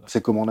les choses.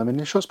 c'est comment on amène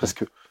les choses. Parce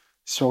que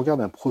si on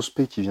regarde un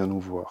prospect qui vient nous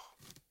voir,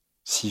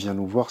 s'il vient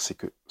nous voir, c'est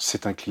que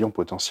c'est un client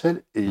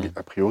potentiel et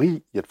a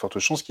priori, il y a de fortes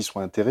chances qu'il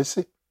soit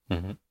intéressé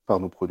Mhm. par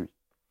nos produits.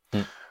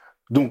 Mhm.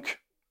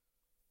 Donc,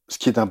 ce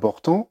qui est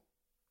important,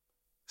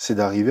 c'est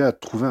d'arriver à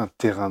trouver un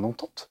terrain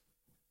d'entente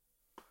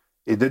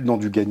et d'être dans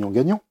du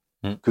gagnant-gagnant,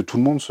 que tout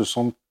le monde se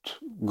sente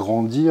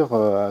grandir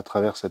à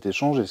travers cet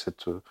échange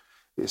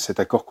et cet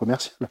accord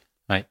commercial.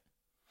 Ouais.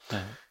 Ouais.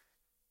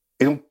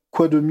 Et donc,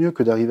 quoi de mieux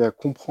que d'arriver à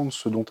comprendre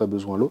ce dont a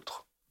besoin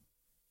l'autre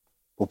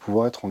pour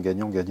pouvoir être en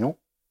gagnant-gagnant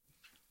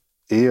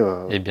et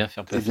bien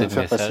faire passer bien le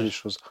faire passer les message.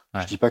 choses.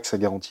 Ouais. Je dis pas que ça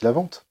garantit la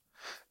vente,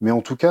 mais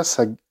en tout cas,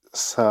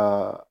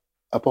 ça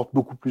apporte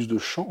beaucoup plus de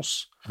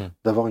chances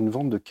d'avoir une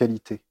vente de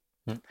qualité.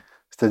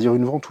 C'est-à-dire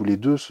une vente où les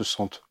deux se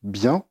sentent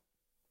bien,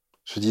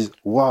 se disent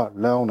 « Waouh,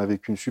 là, on a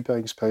vécu une super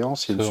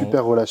expérience, il y a une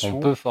super relation. »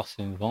 On peut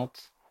forcer une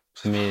vente,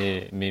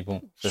 mais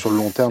bon, sur le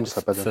long terme,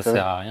 ça n'a pas ça d'intérêt.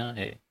 sert à rien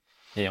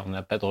et on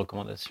n'a pas de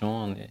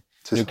recommandation.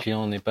 Le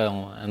client n'est pas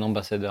un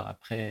ambassadeur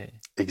après.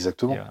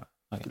 Exactement. Voilà.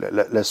 Ouais.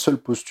 La seule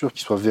posture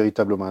qui soit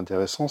véritablement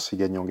intéressante, c'est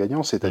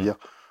gagnant-gagnant, c'est-à-dire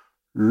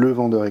le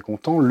vendeur est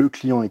content, le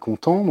client est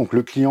content. Donc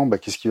le client, bah,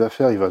 qu'est-ce qu'il va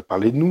faire? Il va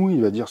parler de nous,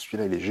 il va dire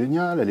celui-là il est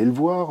génial, allez le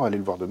voir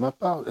de ma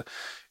part.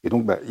 Et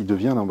donc bah, il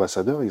devient un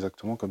ambassadeur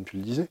exactement comme tu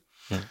le disais.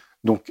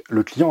 Donc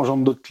le client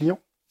engendre d'autres clients.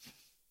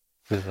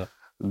 C'est ça.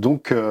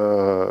 Donc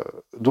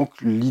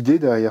l'idée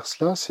derrière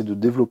cela, c'est de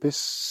développer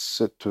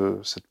cette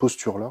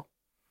posture-là,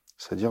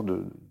 c'est-à-dire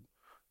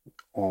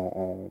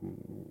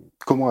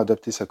comment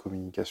adapter sa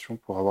communication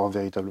pour avoir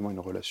véritablement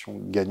une relation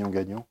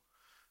gagnant-gagnant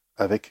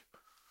avec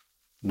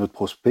notre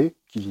prospect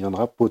qui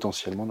deviendra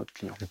potentiellement notre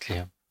client. Le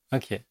client.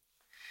 Ok.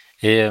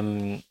 Et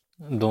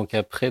donc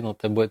après, dans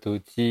ta boîte à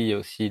outils, il y a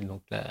aussi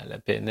donc la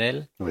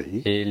PNL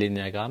et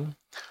l'énéagramme.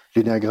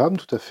 L'énéagramme,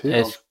 tout à fait.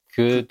 Est-ce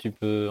que tu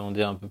peux en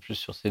dire un peu plus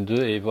sur ces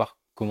deux et voir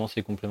comment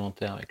c'est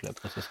complémentaire avec la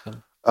processcom?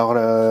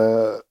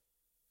 Alors,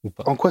 ou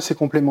pas? En quoi c'est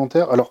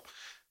complémentaire? Alors,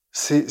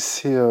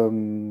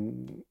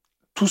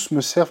 tous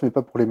me servent, mais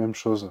pas pour les mêmes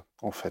choses,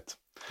 en fait.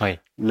 Oui.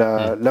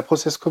 La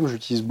processcom,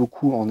 j'utilise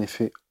beaucoup, en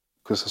effet,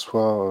 que ce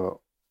soit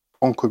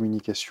en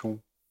communication,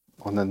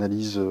 en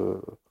analyse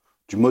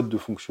du mode de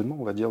fonctionnement,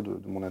 on va dire,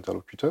 de mon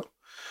interlocuteur.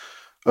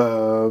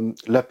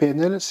 La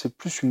PNL, c'est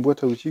plus une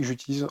boîte à outils que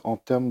j'utilise en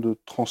termes de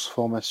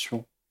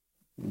transformation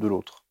de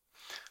l'autre.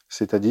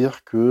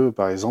 C'est-à-dire que,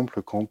 par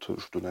exemple,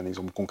 je donne un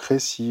exemple concret,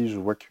 si je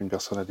vois qu'une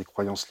personne a des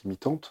croyances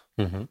limitantes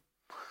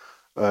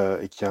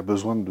et qui a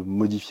besoin de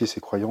modifier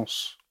ses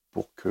croyances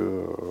pour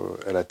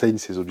qu'elle atteigne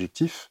ses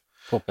objectifs.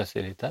 Pour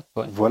passer l'étape,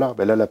 ouais. Voilà,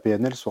 ben là, la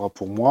PNL sera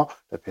pour moi,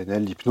 la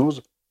PNL,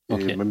 l'hypnose,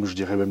 et même, je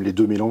dirais même les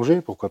deux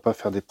mélangés. Pourquoi pas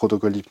faire des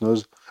protocoles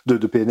d'hypnose,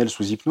 de PNL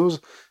sous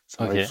hypnose,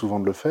 ça m'arrive souvent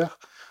de le faire.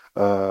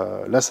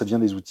 Là, ça devient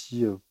des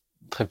outils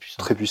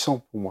très puissants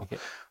pour moi.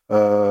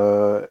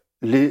 On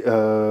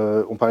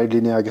parlait de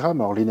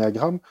l'énéagramme. Alors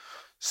l'énéagramme,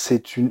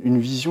 c'est une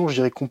vision, je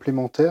dirais,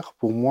 complémentaire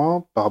pour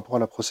moi par rapport à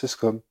la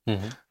processcom.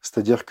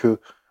 C'est-à-dire que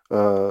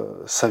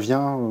ça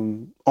vient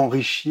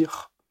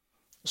enrichir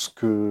ce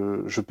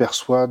que je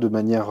perçois de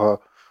manière,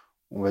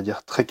 on va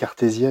dire, très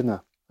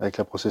cartésienne avec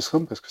la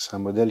processcom, parce que c'est un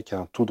modèle qui a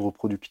un taux de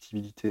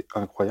reproductibilité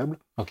incroyable.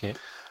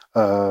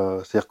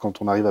 C'est-à-dire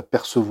quand on arrive à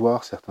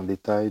percevoir certains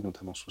détails,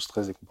 notamment sous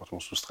stress, des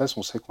comportements sous stress,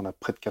 on sait qu'on a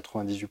près de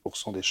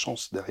 98% des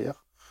chances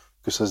derrière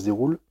que ça se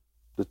déroule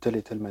de telle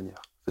et telle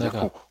manière.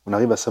 C'est-à-dire qu'on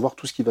arrive à savoir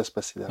tout ce qui va se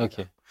passer derrière.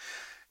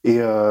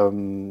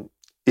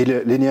 Et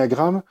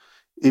l'énéagramme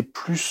est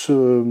plus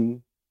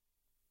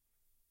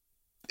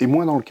et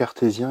moins dans le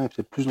cartésien, et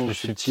peut-être plus dans le Plus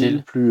subtil,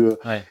 subtil. plus...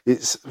 Ouais.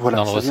 voilà,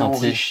 Dans le ça vient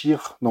ressenti.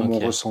 enrichir dans mon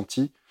Ok.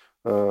 ressenti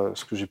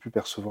ce que j'ai pu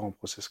percevoir en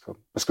process com.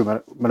 Parce que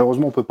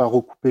malheureusement, on peut pas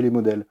recouper les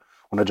modèles.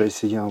 On a déjà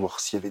essayé, hein, voir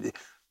s'il y avait des...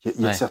 Il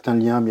y a Ouais. certains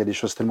liens, mais il y a des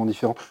choses tellement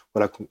différentes,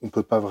 voilà, qu'on ne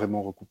peut pas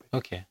vraiment recouper.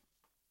 Ok.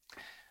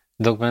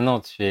 Donc maintenant,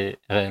 tu es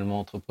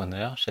réellement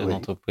entrepreneur, chef Oui.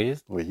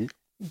 d'entreprise. Oui.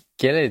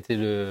 Quel a été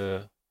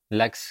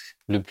l'axe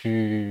le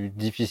plus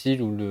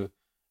difficile ou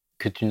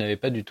que tu n'avais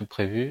pas du tout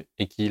prévu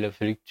et qu'il a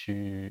fallu que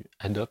tu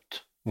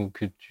adoptes ou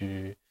que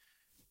tu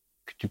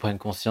prennes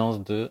conscience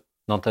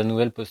dans ta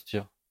nouvelle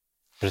posture?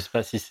 Je sais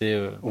pas si c'est...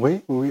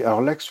 Oui, oui.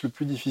 Alors l'axe le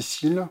plus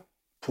difficile,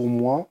 pour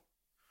moi,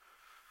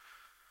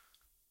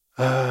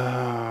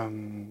 en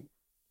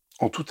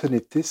toute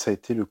honnêteté, ça a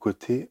été le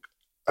côté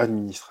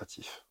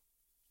administratif.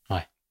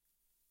 Ouais.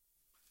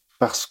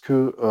 Parce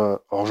que,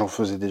 alors j'en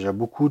faisais déjà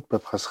beaucoup de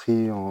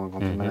paperasserie, quand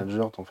t'es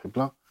manager, t'en fais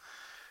plein.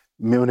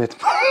 Mais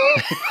honnêtement,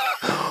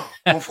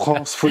 en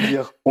France, faut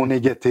dire, on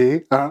est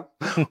gâté, hein.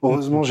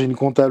 Heureusement, j'ai une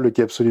comptable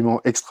qui est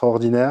absolument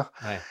extraordinaire.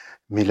 Ouais.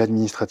 Mais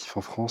l'administratif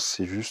en France,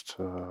 c'est juste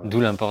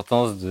D'où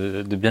l'importance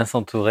de bien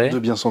s'entourer de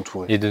bien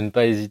s'entourer. et de ne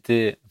pas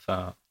hésiter.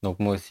 Enfin, donc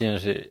moi aussi, hein,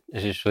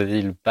 j'ai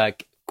choisi le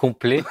pack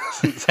complet.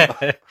 C'est ça.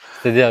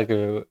 C'est-à-dire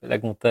que la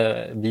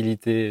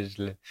comptabilité,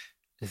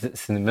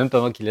 c'est même pas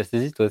moi qui l'ai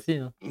saisi, toi aussi.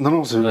 Hein. Non,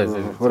 non, Ouais,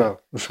 voilà.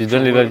 Tu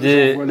donnes les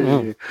papiers.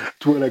 J'envoie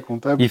tout à la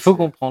comptable. Il faut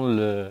comprendre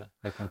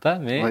la compta,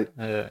 mais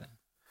Ouais.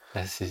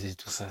 la saisie,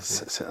 tout ça.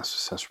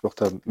 C'est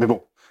insupportable. Mais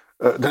bon,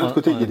 d'un autre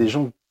côté, il y a des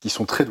gens qui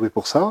sont très doués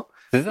pour ça.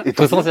 C'est ça, il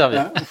faut s'en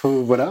servir. Hein,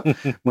 voilà.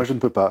 Moi, je ne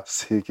peux pas.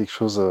 C'est quelque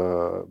chose,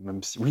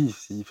 même si, oui,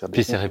 si, faire des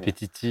Puis c'est comptes,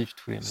 répétitif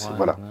tous les mois.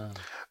 voilà.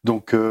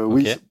 Donc,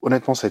 oui, Ok.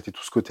 honnêtement, ça a été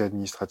tout ce côté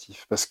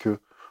administratif. Parce que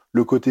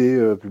le côté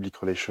public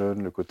relation,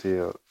 le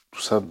côté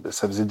tout ça,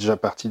 ça faisait déjà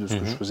partie de ce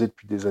que je faisais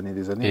depuis des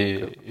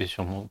années. Et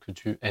sûrement que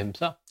tu aimes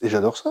ça. Et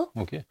j'adore ça.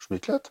 Ok. Je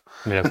m'éclate.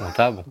 Mais la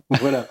compta, bon.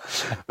 Voilà.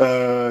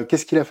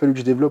 Qu'est-ce qu'il a fallu que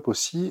je développe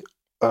aussi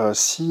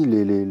si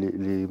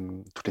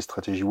toutes les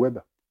stratégies web.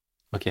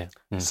 Ok.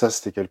 Ça,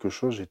 c'était quelque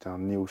chose, j'étais un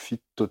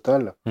néophyte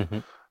total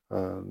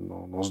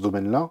dans ce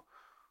domaine-là.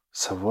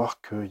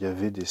 Savoir qu'il y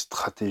avait des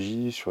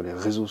stratégies sur les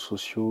réseaux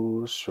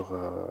sociaux, sur...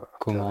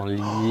 Comment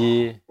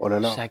lier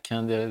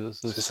chacun des réseaux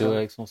sociaux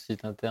avec son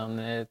site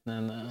internet.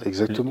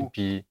 Exactement. Et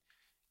puis,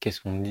 qu'est-ce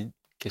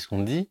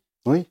qu'on dit?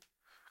 Oui.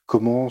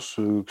 Comment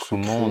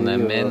on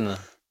amène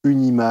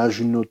une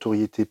image, une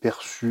notoriété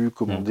perçue,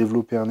 comment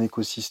développer un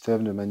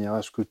écosystème de manière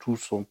à ce que tous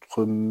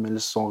s'entremêlent,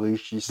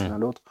 s'enrichissent l'un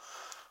l'autre.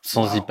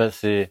 Sans y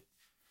passer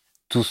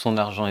tout son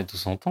argent et tout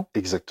son temps.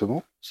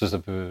 Exactement. Ça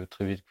peut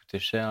très vite coûter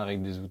cher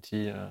avec des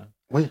outils,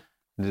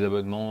 des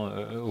abonnements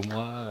au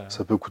mois.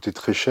 Ça peut coûter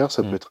très cher,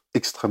 ça peut être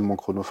extrêmement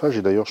chronophage.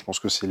 Et d'ailleurs, je pense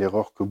que c'est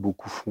l'erreur que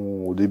beaucoup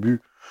font au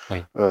début.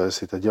 Oui.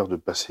 C'est-à-dire de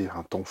passer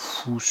un temps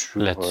fou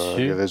sur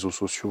les réseaux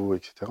sociaux,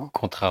 etc.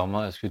 Contrairement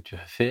à ce que tu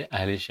as fait,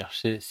 aller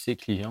chercher ses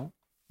clients,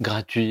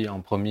 gratuits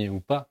en premier ou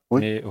pas,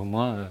 oui. mais au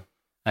moins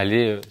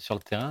aller sur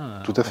le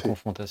terrain Tout à fait.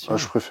 confrontation.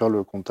 Je préfère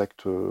le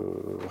contact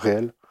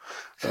réel,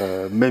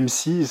 même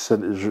si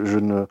je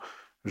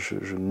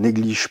ne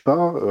néglige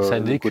pas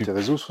le côté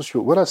réseaux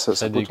sociaux. Voilà,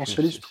 ça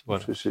potentialise tout.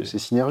 Voilà, c'est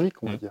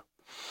synergique, on va dire.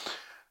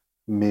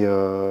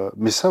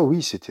 Mais ça,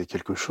 oui, c'était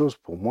quelque chose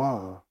pour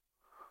moi.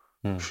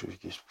 Je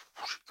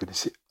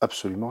connaissais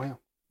absolument rien.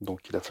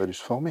 Donc, il a fallu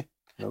se former.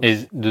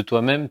 Et de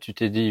toi-même, tu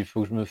t'es dit, il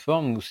faut que je me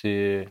forme, ou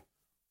c'est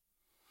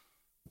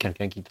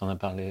quelqu'un qui t'en a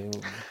parlé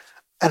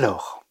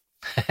Alors,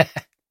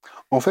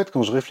 en fait,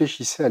 quand je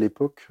réfléchissais à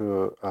l'époque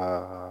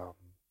à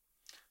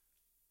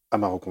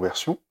ma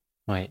reconversion,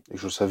 et que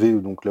je savais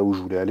donc là où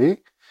je voulais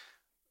aller,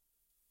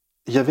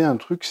 il y avait un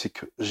truc, c'est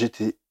que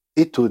j'étais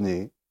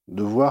étonné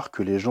de voir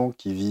que les gens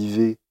qui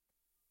vivaient,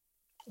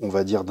 on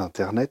va dire,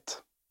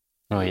 d'Internet,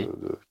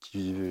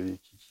 qui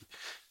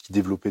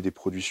développaient des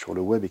produits sur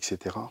le web,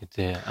 etc. Qui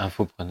étaient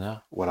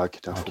infopreneurs. Voilà, qui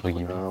étaient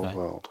infopreneurs,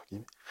 entre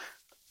guillemets.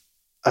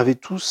 Avaient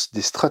tous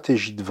des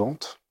stratégies de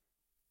vente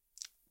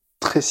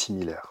très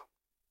similaires.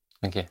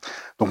 Okay.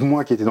 Donc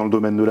moi qui étais dans le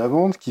domaine de la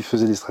vente, qui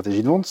faisait des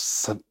stratégies de vente,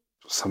 ça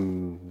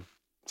me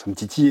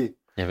titillait.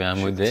 Il y avait un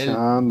modèle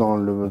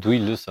d'où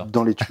il le sort.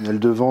 Dans les tunnels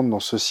de vente,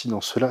 dans ceci,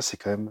 dans cela, c'est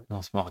quand même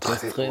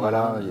très...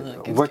 Voilà,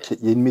 on voit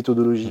qu'il y a une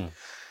méthodologie.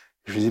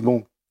 Je me disais,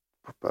 bon,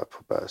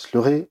 faut pas se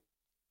leurrer,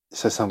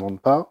 ça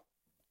s'invente pas,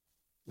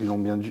 ils ont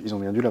bien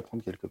dû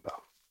l'apprendre quelque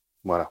part.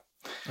 Voilà.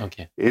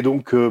 Okay. Et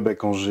donc,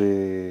 quand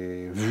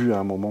j'ai vu à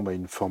un moment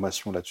une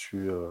formation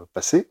là-dessus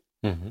passer,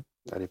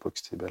 à l'époque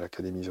c'était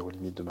l'Académie Zéro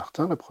Limite de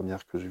Martin, la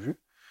première que j'ai vue,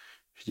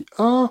 je dis,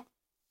 ah,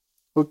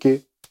 ok.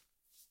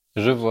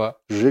 Je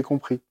vois. J'ai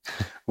compris.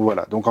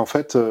 Voilà. Donc, en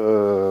fait...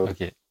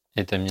 ok.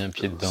 Et tu as mis un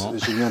pied dedans.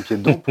 J'ai mis un pied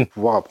dedans pour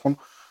pouvoir apprendre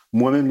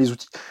moi-même les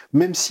outils.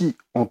 Même si,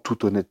 en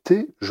toute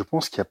honnêteté, je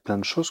pense qu'il y a plein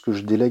de choses que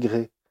je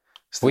délèguerai.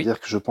 C'est-à-dire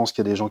que je pense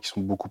qu'il y a des gens qui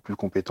sont beaucoup plus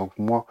compétents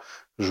que moi.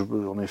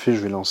 En effet,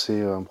 je vais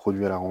lancer un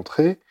produit à la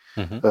rentrée.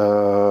 Il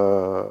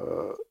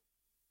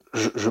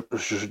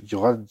y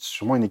aura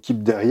sûrement une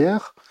équipe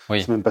derrière.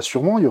 C'est même pas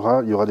sûrement. Il y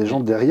aura des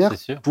gens derrière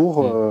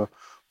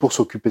pour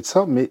s'occuper de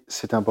ça. Mais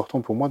c'était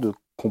important pour moi de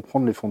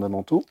comprendre les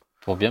fondamentaux.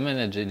 pour bien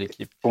manager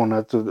l'équipe.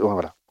 Voilà,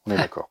 on est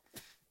d'accord.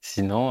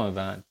 Sinon,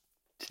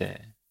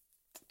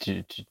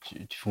 tu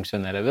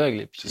fonctionnes à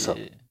l'aveugle C'est ça.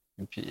 et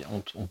puis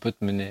on peut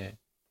te mener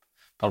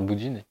par le bout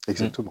du nez.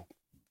 Exactement.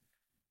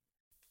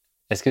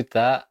 Est-ce que tu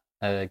as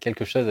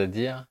quelque chose à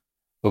dire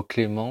au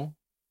Clément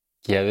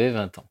qui avait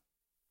 20 ans?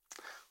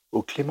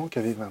 Au Clément qui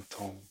avait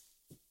 20 ans,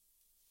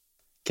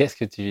 Qu'est-ce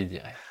que tu lui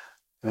dirais?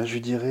 je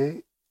lui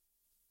dirais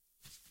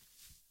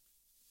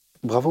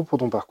bravo pour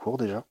ton parcours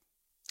déjà.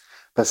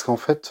 Parce qu'en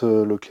fait,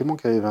 le Clément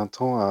qui avait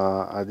 20 ans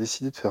a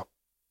décidé de faire.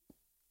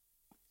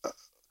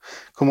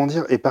 Comment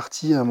dire, est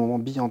parti à un moment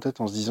bille en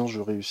tête en se disant je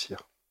vais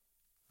réussir.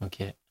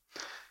 Ok.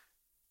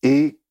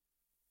 Et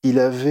il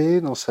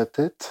avait dans sa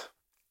tête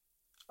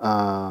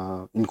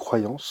une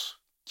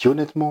croyance qui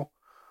honnêtement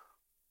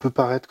peut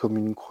paraître comme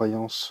une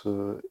croyance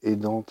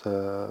aidante,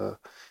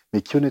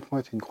 mais qui honnêtement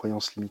était une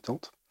croyance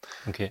limitante.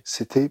 Ok.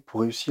 C'était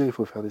pour réussir, il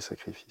faut faire des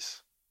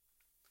sacrifices.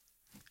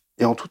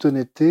 Et en toute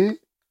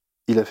honnêteté,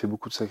 il a fait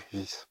beaucoup de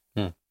sacrifices.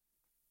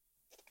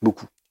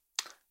 Beaucoup.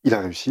 Il a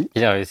réussi,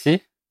 Il a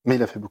réussi, mais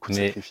il a fait beaucoup de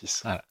mais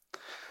sacrifices. voilà.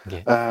 Ok.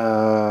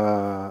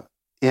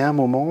 Et à un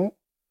moment,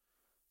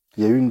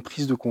 il y a eu une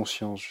prise de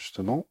conscience,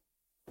 justement,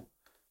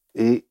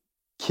 et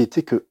qui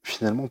était que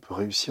finalement, on peut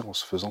réussir en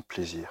se faisant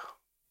plaisir.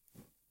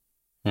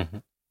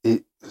 Mhm.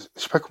 Et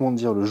je sais pas comment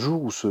dire, le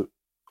jour où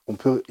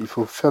il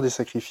faut faire des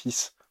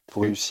sacrifices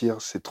pour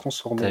réussir, c'est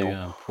transformé T'as en. eu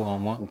un poids en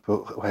moins,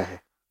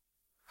 Ouais.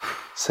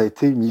 Ça a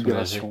été une soulagé.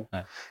 libération.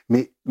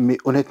 Ouais. Mais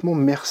honnêtement,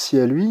 merci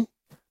à lui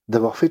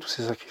d'avoir fait tous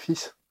ces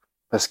sacrifices.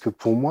 Parce que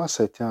pour moi,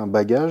 ça a été un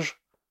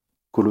bagage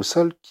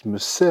colossal qui me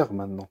sert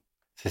maintenant.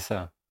 C'est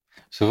ça.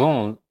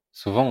 Souvent,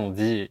 on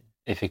dit,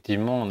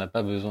 effectivement, on n'a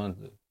pas besoin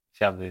de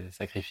faire des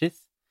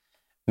sacrifices,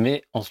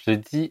 mais on se le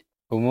dit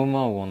au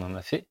moment où on en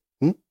a fait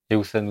et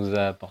où ça nous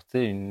a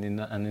apporté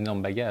un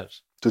énorme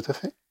bagage. Tout à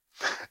fait.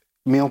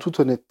 Mais en toute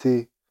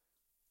honnêteté,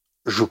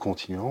 je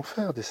continue à en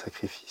faire des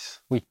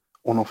sacrifices. Oui.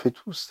 On en fait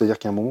tous. C'est-à-dire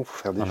qu'à un moment, il faut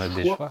faire des On a choix.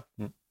 des choix,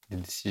 des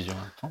décisions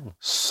à prendre.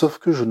 Sauf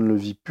que je ne le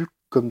vis plus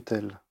comme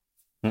tel.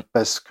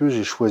 Parce que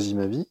j'ai choisi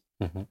ma vie.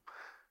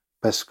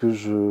 Parce que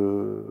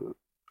je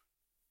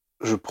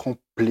prends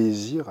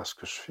plaisir à ce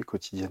que je fais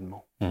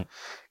quotidiennement.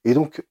 Et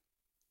donc,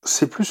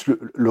 c'est plus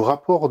le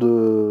rapport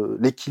de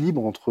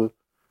l'équilibre entre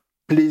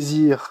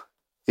plaisir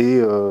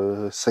et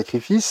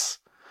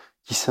sacrifice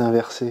qui s'est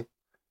inversé.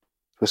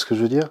 Tu vois ce que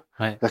je veux dire?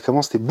 Ouais.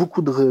 Qu'avant, c'était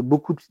beaucoup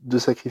de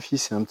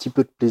sacrifices et un petit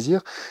peu de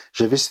plaisir.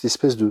 J'avais cette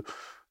espèce de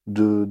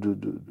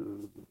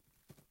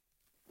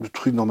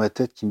truc dans ma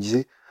tête qui me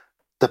disait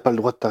t'as pas le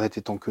droit de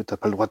t'arrêter tant que, t'as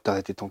pas le droit de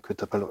t'arrêter tant que,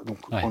 t'as pas le droit. Donc,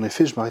 en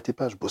effet, je m'arrêtais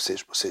pas. Je bossais.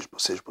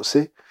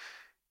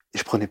 Et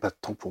je prenais pas de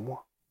temps pour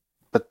moi.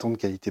 Pas de temps de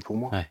qualité pour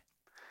moi. Ouais.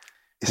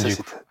 Et ça,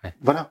 c'était.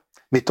 Voilà.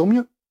 Mais tant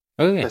mieux.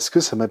 Oui. Parce que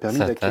ça m'a permis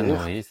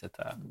d'acquérir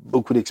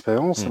beaucoup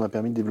d'expérience, ça m'a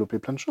permis de développer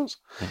plein de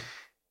choses.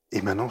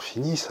 Et maintenant,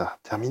 fini, ça,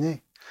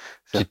 terminé.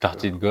 Petite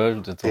partie de golf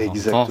de temps en temps,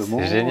 exactement,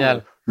 c'est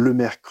génial. Le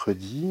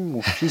mercredi,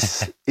 mon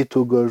fils est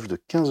au golf de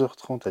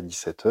 15h30 à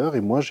 17h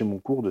et moi, j'ai mon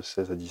cours de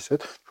 16 à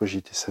 17. Moi, j'y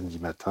étais samedi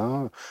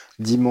matin.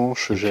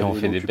 Dimanche, j'allais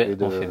m'occuper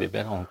on fait des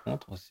belles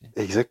rencontres aussi.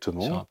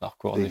 Exactement. Sur un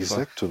parcours,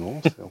 exactement.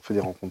 On fait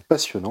des rencontres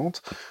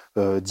passionnantes.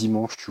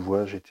 Dimanche, tu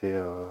vois,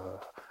 j'étais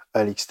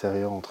à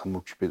l'extérieur en train de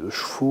m'occuper de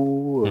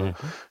chevaux.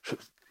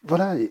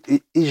 Voilà.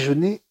 Et je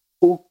n'ai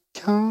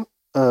aucun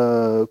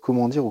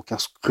aucun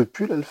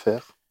scrupule à le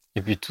faire.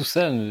 Et puis tout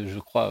ça, je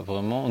crois,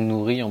 vraiment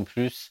nourrit en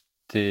plus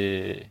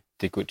tes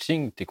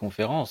coachings, tes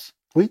conférences.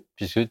 Oui.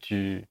 Puisque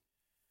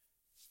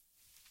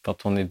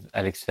quand on est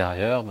à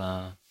l'extérieur, de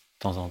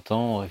temps en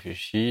temps, on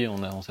réfléchit,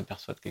 on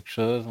s'aperçoit de quelque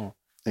chose, on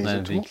a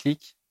un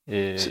déclic.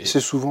 Et... C'est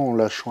souvent en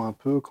lâchant un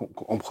peu,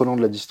 en prenant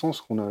de la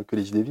distance, que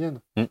les idées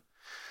viennent.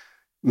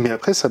 Mais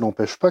après, ça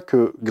n'empêche pas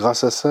que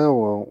grâce à ça,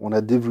 on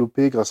a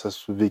développé, grâce à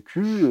ce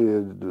vécu,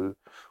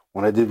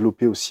 on a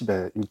développé aussi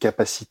une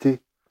capacité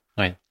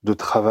de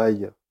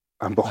travail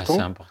importante.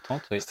 C'est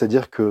importante, oui.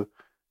 C'est-à-dire qu'il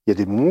y a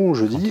des moments où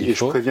je dis, et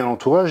je préviens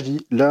l'entourage, je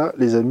dis, là,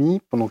 les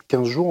amis, pendant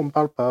 15 jours, on ne me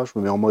parle pas. Je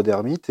me mets en mode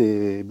ermite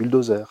et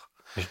bulldozer.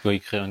 Je dois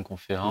écrire une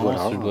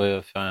conférence, je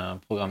dois faire un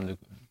programme de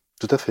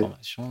Tout à fait.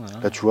 formation.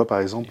 Là, tu vois, par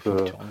exemple,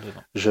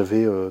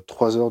 j'avais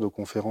 3 heures de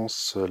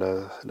conférence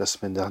la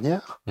semaine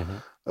dernière.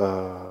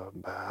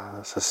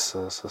 Ça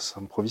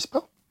s'improvise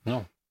pas.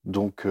 Non.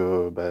 Donc,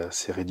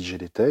 c'est rédiger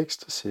les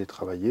textes, c'est les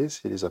travailler,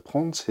 c'est les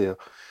apprendre.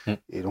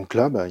 Et donc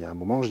là, il y a un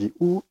moment, je dis,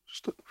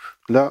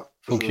 là,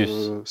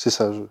 c'est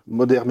ça,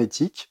 mode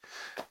hermétique.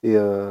 Et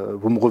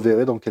vous me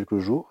reverrez dans quelques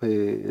jours.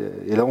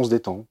 Et là, on se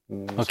détend,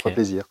 on se fera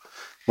plaisir.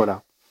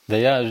 Voilà.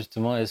 D'ailleurs,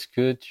 justement, est-ce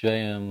que tu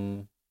as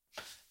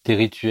des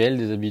rituels,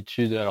 des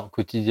habitudes, alors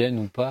quotidiennes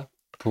ou pas,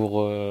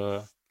 pour,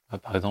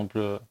 par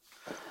exemple,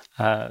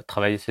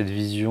 travailler cette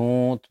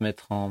vision, te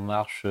mettre en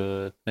marche,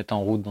 te mettre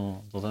en route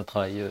dans un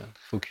travail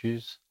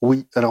focus?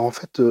 Oui, alors en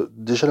fait,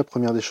 déjà la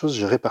première des choses,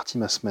 j'ai réparti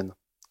ma semaine.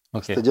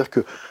 C'est-à-dire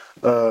que...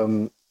 c'est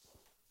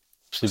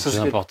le plus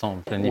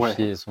important,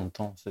 planifier son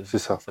temps, c'est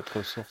ça. Cette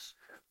ressource.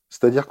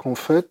 C'est-à-dire qu'en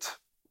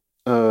fait,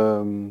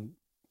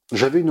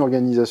 j'avais une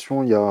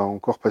organisation il y a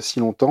encore pas si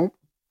longtemps,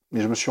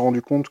 mais je me suis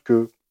rendu compte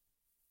que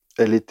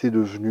elle était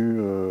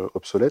devenue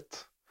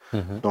obsolète,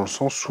 dans le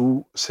sens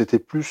où c'était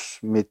plus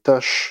mes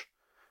tâches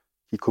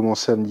qui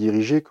commençaient à me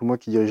diriger que moi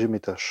qui dirigeais mes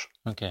tâches.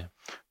 Ok.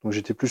 Donc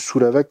j'étais plus sous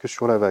la vague que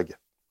sur la vague,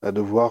 à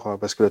devoir,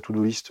 parce que la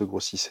to-do list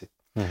grossissait.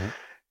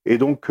 Et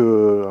donc, à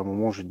un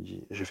moment,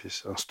 j'ai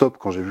fait un stop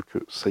quand j'ai vu que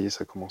ça y est,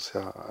 ça commençait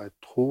à être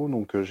trop.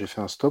 Donc, j'ai fait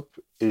un stop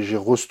et j'ai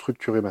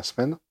restructuré ma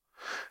semaine.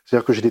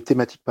 C'est-à-dire que j'ai des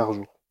thématiques par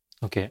jour.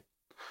 Ok.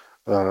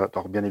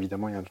 Alors, bien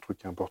évidemment, il y a un truc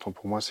qui est important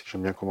pour moi, c'est que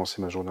j'aime bien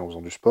commencer ma journée en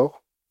faisant du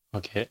sport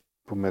Ok.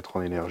 pour me mettre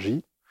en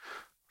énergie.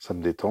 Ça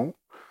me détend.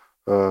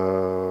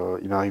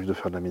 Il m'arrive de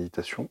faire de la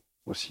méditation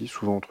aussi,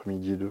 souvent entre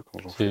midi et 2 quand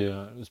j'en fais.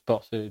 Le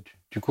sport,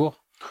 tu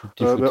cours? Un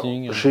petit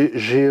footing?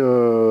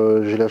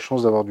 J'ai la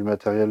chance d'avoir du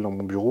matériel dans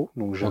mon bureau.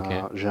 Donc, Ok.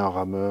 j'ai un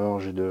rameur,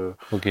 j'ai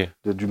Ok.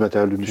 du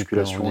matériel de Tu peux en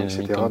musculation, dynamique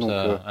etc. comme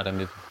ça à la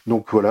maison.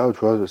 Donc voilà, tu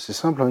vois, c'est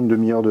simple, hein, une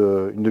demi-heure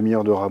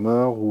de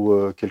rameur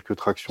ou quelques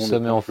tractions Ça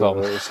met en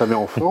d'épaule, forme. ça met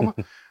en forme.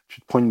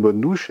 Tu te prends une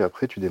bonne douche et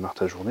après tu démarres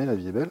ta journée, la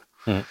vie est belle.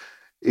 Mhm.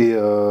 Et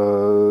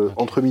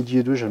Ok. entre midi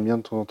et deux, j'aime bien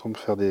de temps en temps me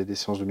faire des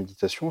séances de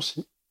méditation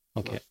aussi.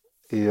 Ok.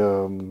 Et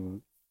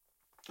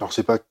alors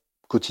c'est pas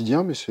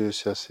quotidien, mais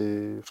c'est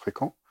assez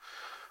fréquent.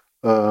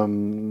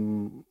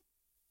 Le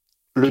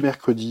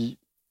mercredi,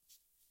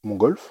 mon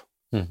golf.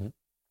 Mhm.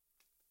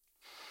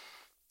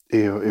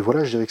 Et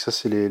voilà, je dirais que ça,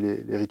 c'est les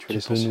rituels Tu peux nous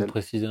essentiels.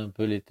 préciser un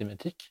peu les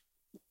thématiques?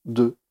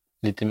 Deux.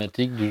 Les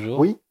thématiques du jour?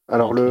 Oui,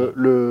 alors Ok.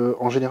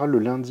 en général, le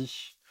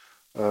lundi,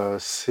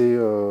 c'est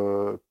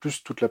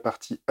plus toute la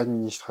partie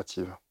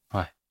administrative.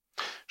 Ouais.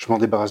 Je m'en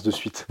débarrasse de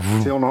suite.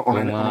 Tu sais, Au on moins,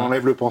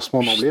 enlève le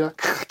pansement d'emblée, là.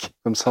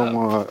 Comme ça, au hop,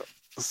 moins,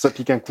 ça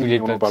pique un coup, tous mais les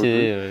on n'en parle plus.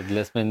 papiers de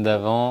la semaine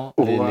d'avant,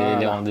 les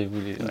Voilà. rendez-vous,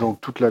 ouais.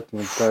 Donc, toute la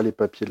compta, les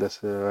papiers de la...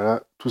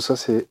 Voilà, tout ça,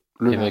 c'est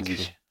le Évacuer.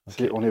 lundi.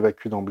 Ok. On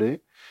évacue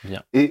d'emblée.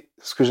 Bien. Et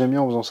ce que j'aime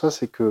bien en faisant ça,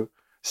 c'est que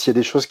s'il y a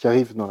des choses qui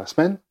arrivent dans la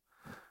semaine,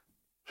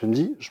 je me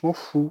dis, je m'en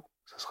fous.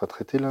 Ça sera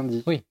traité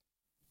lundi. Oui.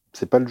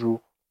 C'est pas le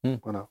jour. Hmm.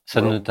 Voilà.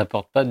 Ça ne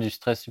t'apporte pas du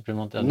stress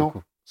supplémentaire du Non,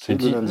 coup. c'est Tu le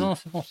dis, lundi. non,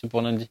 c'est bon, c'est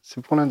pour lundi.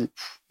 C'est pour lundi.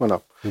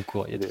 Voilà. Le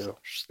courrier, tout Et, ça.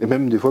 et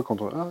même des fois,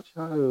 quand on. Ah,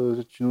 tiens,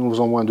 tu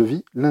nous envoies un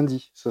devis,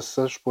 lundi.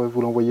 Ça, je pourrais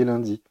vous l'envoyer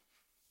lundi.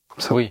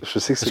 Comme ça, Oui. je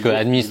sais que c'est Parce le que jour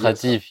qui est dédié à ça.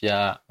 administratif, il y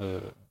a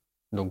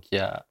donc il y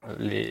a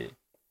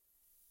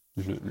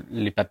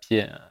les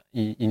papiers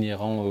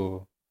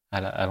inhérents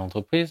à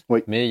l'entreprise,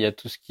 Oui. mais il y a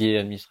tout ce qui est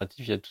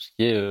administratif, il y a tout ce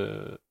qui est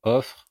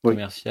offre Oui.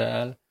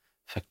 commerciale,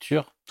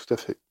 facture. Tout à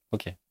fait.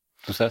 Ok.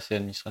 Tout ça, c'est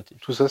administratif.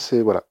 Tout ça,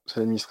 c'est voilà, c'est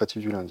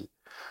l'administratif du lundi.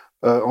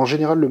 En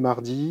général, le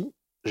mardi,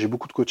 j'ai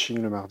beaucoup de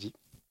coaching le mardi.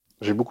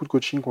 J'ai beaucoup de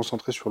coaching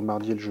concentré sur le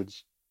mardi et le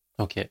jeudi.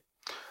 Ok.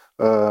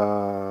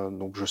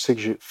 Donc, je sais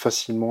que j'ai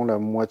facilement la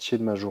moitié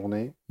de ma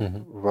journée,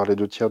 voire les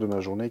 2 tiers de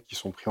ma journée, qui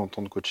sont pris en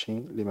temps de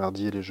coaching les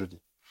mardis et les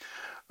jeudis.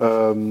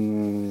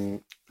 Le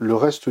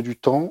reste du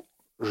temps,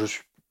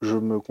 je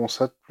me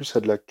consacre plus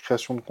à de la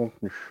création de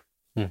contenu.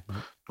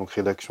 Donc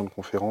rédaction de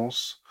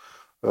conférences,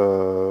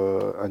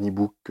 un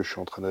e-book que je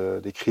suis en train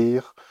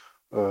d'écrire.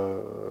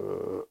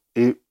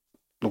 Et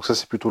donc ça,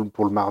 c'est plutôt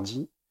pour le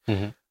mardi.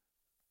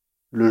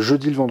 Le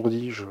jeudi et le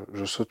vendredi,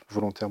 je saute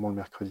volontairement le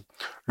mercredi.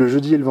 Le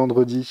jeudi et le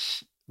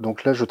vendredi,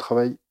 donc là, je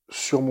travaille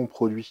sur mon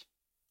produit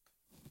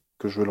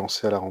que je veux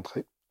lancer à la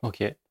rentrée.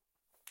 Ok.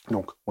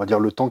 Donc, on va dire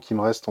le temps qui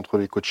me reste entre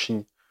les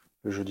coachings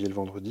le jeudi et le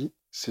vendredi,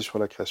 c'est sur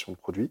la création de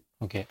produits.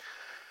 Ok.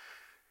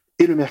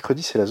 Et le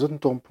mercredi, c'est la zone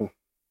tampon.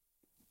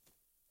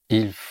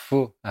 Il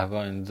faut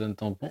avoir une zone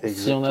tampon.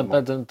 Exactement. Si on n'a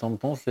pas de zone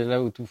tampon, c'est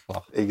là où tout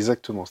foire.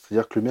 Exactement.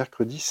 C'est-à-dire que le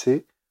mercredi,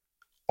 c'est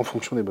en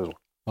fonction des besoins.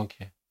 Ok.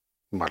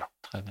 Voilà.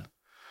 Très bien.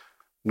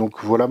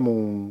 Donc voilà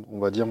on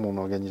va dire mon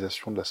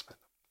organisation de la semaine.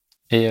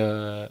 Et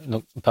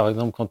donc, par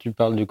exemple, quand tu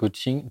parles du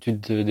coaching, tu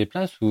te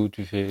déplaces ou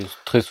tu fais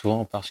très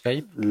souvent par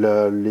Skype?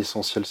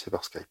 L'essentiel, c'est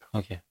par Skype.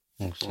 Ok.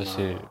 Donc ça, On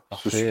c'est a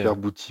parfait. ce super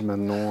outil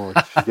maintenant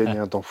qui fait gagner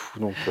un temps fou.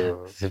 Donc,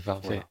 c'est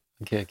parfait.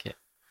 voilà. Ok.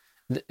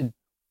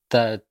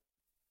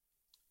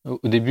 Au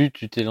début,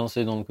 tu t'es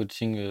lancé dans le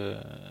coaching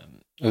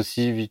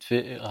aussi vite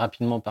fait,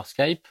 rapidement par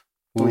Skype,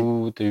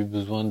 ou tu as eu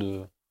besoin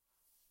de...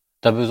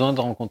 T'as besoin de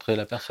rencontrer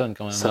la personne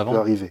quand même Ça avant? peut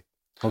arriver.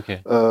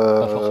 Ok.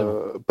 Pas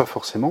forcément. Pas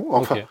forcément.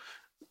 Enfin, Ok.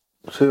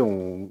 tu sais,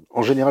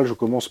 en général, je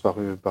commence par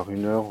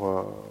une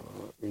heure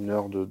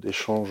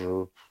d'échange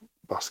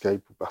par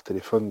Skype ou par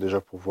téléphone, déjà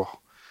pour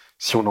voir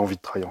si on a envie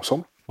de travailler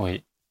ensemble.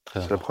 Oui, très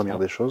C'est la important. première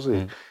des choses.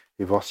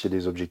 Et voir s'il y a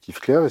des objectifs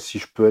clairs et si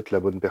je peux être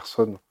la bonne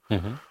personne. En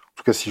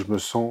tout cas, si je me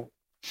sens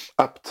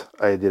apte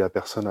à aider la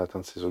personne à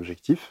atteindre ses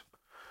objectifs.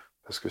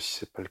 Parce que si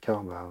c'est pas le cas,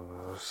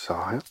 ça sert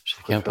à rien. Je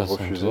préfère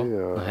refuser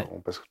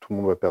parce que tout le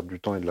monde va perdre du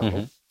temps et de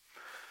l'argent.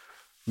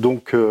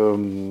 Donc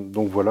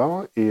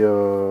voilà. Et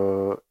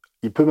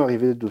il peut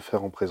m'arriver de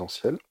faire en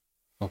présentiel.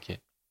 Ok.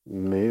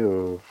 Mais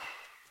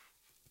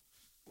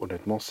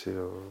honnêtement, c'est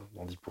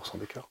dans 10%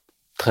 des cas.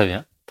 Très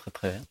bien. Très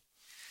très bien.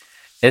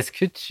 Est-ce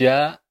que tu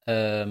as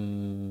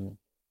une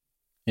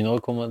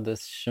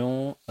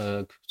recommandation,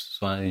 que ce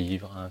soit un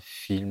livre, un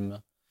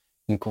film,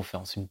 une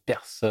conférence, une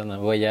personne, un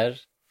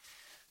voyage,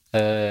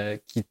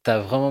 qui t'a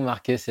vraiment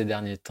marqué ces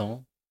derniers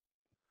temps?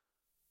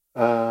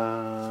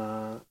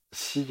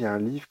 s'il y a un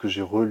livre que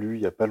j'ai relu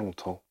il y a pas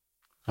longtemps,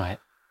 Ouais.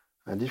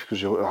 un livre que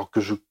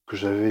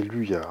j'avais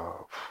lu il y a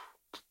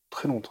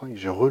très longtemps et que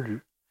j'ai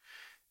relu,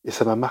 et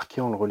ça m'a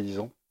marqué en le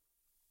relisant,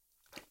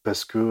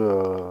 parce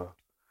que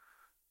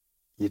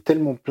il est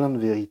tellement plein de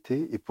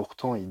vérité, et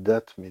pourtant il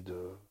date mais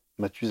de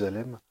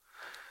Mathusalem.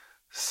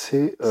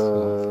 C'est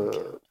Souvent, c'est le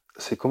cas.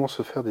 c'est Comment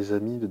se faire des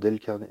amis de Dale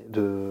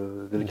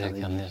Dale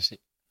Carnegie. Carnegie.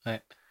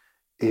 Ouais.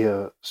 Et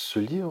ce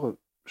livre,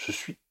 je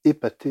suis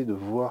épaté de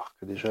voir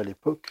que déjà à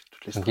l'époque,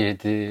 toutes les Donc il a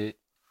stratégies. été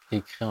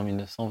écrit en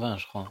 1920,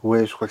 je crois.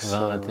 Ouais, je crois que c'est 20,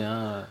 ça.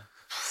 21,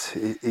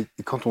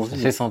 Et quand on se ça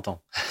dit, fait mais 100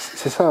 ans.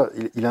 c'est ça,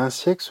 il a un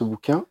siècle ce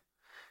bouquin,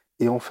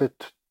 et en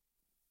fait,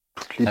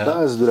 toutes les Alors,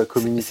 bases de la c'est le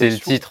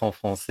communication. titre en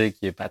français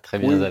qui est pas très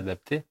bien Oui,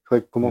 adapté, c'est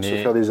vrai que comment se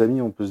faire mais des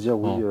amis, on peut se dire,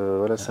 oui, bon,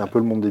 voilà, c'est un peu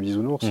le monde des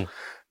bisounours, hmm,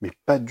 mais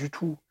pas du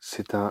tout.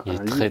 C'est il un est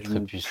livre très très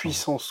d'une puissant.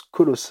 puissance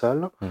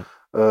colossale, Hmm.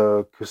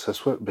 que ça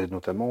soit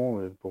notamment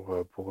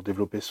pour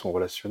développer son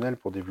relationnel,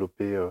 pour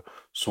développer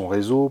son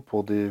réseau,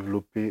 pour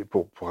développer,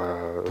 Pour pour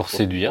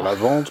séduire. la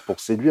vente, pour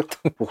séduire,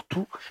 pour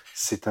tout.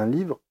 C'est un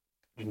livre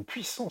d'une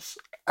puissance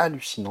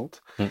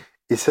hallucinante. Hmm.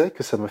 Et c'est vrai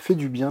que ça m'a fait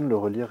du bien de le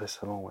relire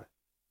récemment, ouais.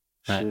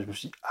 Ouais. Je me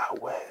suis dit, ah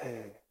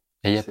ouais,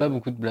 Et il n'y a c'est pas vrai.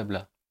 beaucoup de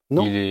blabla.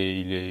 Non, Il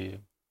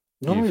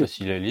non, est non,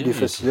 facile à il est lire, il est tout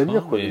facile à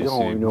lire, fin, quoi. Je veux et dire, en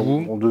c'est une heure,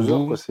 boum, en 2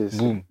 heures, quoi. boum,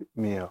 boum.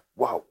 Mais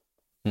waouh,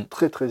 Hmm.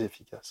 très très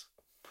efficace.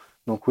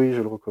 Donc oui,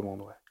 je le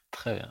recommande, ouais.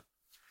 Très bien.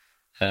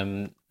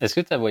 Est-ce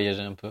que tu as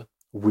voyagé un peu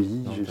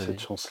Oui, dans j'ai eu ta cette vie?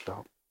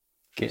 chance-là.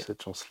 J'ai eu Que-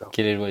 cette chance-là.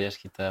 Quel est le voyage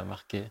qui t'a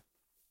marqué?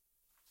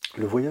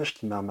 Le voyage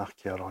qui m'a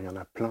marqué, alors il y en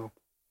a plein.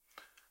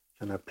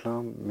 Il y en a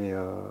plein, mais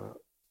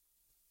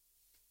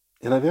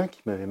il y en avait un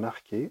qui m'avait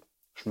marqué,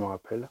 je me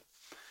rappelle.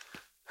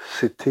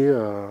 C'était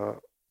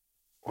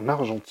en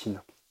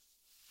Argentine.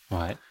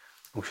 Ouais,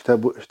 Donc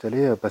j'étais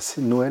allé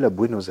passer Noël à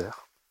Buenos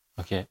Aires.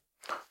 ok.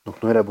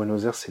 Donc Noël à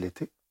Buenos Aires, c'est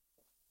l'été.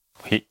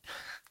 Oui.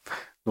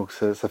 Donc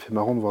ça fait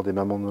marrant de voir des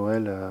mamans de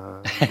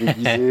Noël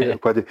déguisées,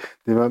 quoi,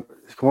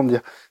 comment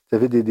dire, il y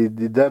avait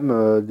des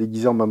dames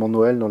déguisées en maman de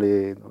Noël dans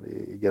les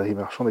galeries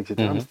marchandes, etc.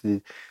 Mais Mhm.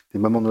 c'était des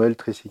mamans de Noël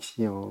très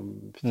sexy, en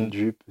Mm. petite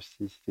jupe,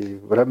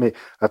 voilà, mais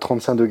à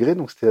 35 degrés,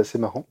 donc c'était assez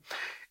marrant.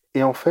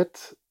 Et en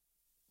fait,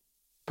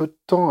 peu de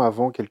temps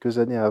avant, quelques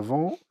années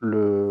avant,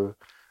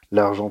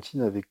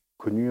 l'Argentine avait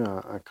connu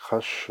un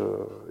crash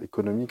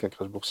économique, un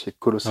crash boursier Oui.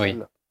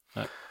 colossal,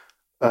 Ouais.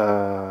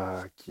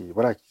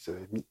 voilà, qu'ils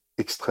avaient mis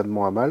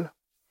extrêmement à mal.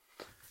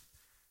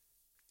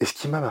 Et ce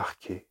qui m'a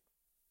marqué,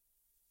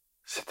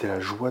 c'était la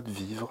joie de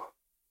vivre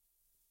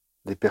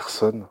des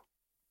personnes,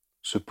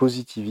 ce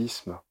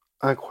positivisme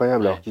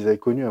incroyable, alors Ouais. qu'ils avaient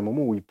connu un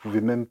moment où ils ne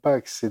pouvaient même pas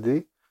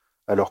accéder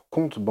à leur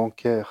compte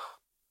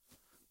bancaire.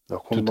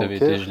 Leur compte Tout avait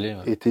été bancaire gelé.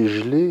 Ouais. était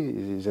gelé, et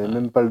ils n'avaient Ouais.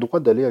 même pas le droit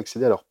d'aller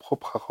accéder à leur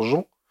propre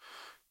argent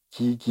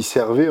qui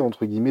servait,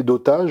 entre guillemets,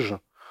 d'otage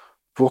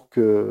pour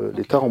que Ok.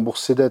 l'État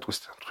rembourse ses dettes.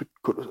 C'était un truc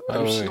Ah oui, oui.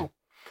 hallucinant.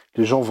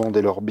 Les gens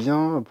vendaient leurs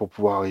biens pour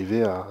pouvoir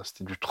arriver à...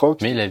 C'était du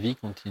troc, Mais la vie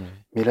continuait.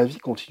 mais la vie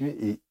continuait,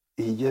 et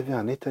il y avait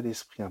un état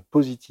d'esprit, un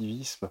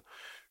positivisme,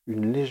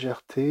 une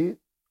légèreté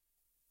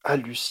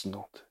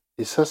hallucinante.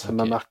 Et ça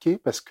m'a Ok. marqué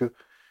parce que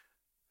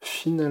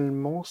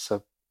finalement,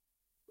 ça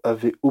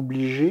avait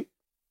obligé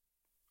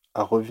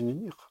à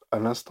revenir à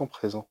l'instant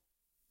présent.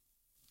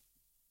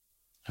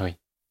 Oui.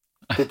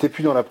 T'étais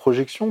plus dans la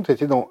projection,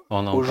 t'étais dans On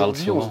en parle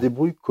aujourd'hui, on se souvent.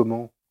 débrouille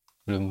comment?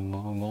 Le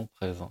moment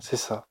présent. C'est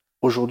ça.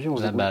 Aujourd'hui, on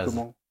se La débrouille base.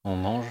 comment? On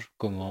mange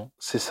comment?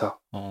 C'est ça.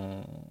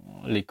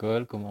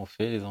 L'école, comment on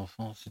fait, les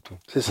enfants, c'est tout.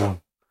 C'est ça.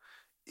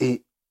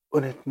 Et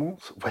honnêtement,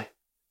 ouais,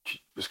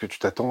 parce que tu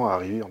t'attends à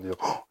arriver en disant,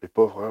 oh, les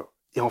pauvres, hein.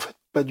 Et en fait,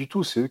 pas du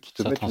tout. C'est eux qui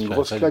te Ça mettent une transpirait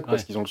grosse pas. claque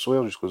parce Ouais. qu'ils ont le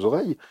sourire jusqu'aux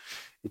oreilles.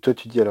 Et toi,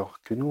 tu dis,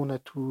 alors que nous, on a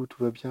tout,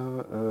 tout va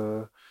bien.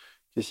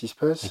 Qu'est-ce qui se Et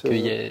passe?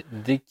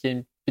 dès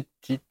qu'il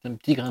y a un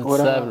petit grain de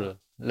Voilà, sable,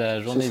 la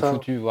c'est journée est ça.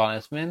 foutue, voire la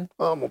semaine.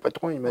 Oh, mon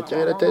patron, il m'a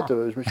tiré la tête.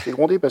 Je me suis fait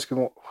gronder parce que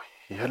bon.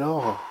 Oui, et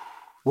alors?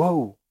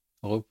 Waouh,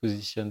 On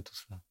repositionne tout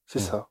ça. c'est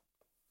ça.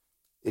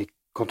 Et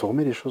quand on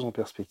remet les choses en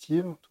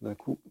perspective, tout d'un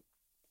coup,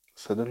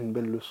 ça donne une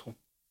belle leçon.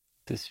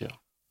 C'est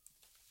sûr.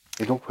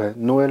 Et donc, ouais,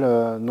 Noël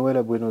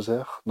à Buenos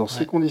Aires, dans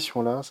ces Ouais.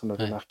 conditions-là, ça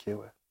m'avait Ouais. marqué,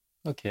 ouais.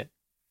 Ok.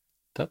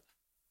 Top.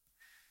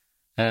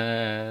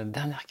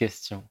 Dernière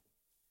question.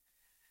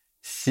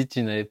 Si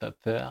tu n'avais pas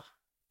peur,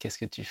 qu'est-ce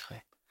que tu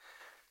ferais?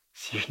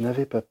 Si je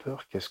n'avais pas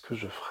peur, qu'est-ce que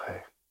je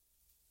ferais?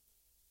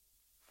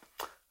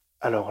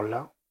 Alors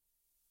là,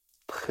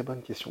 très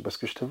bonne question, parce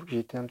que je t'avoue que j'ai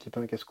été un petit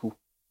peu un casse-cou.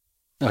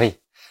 Oui.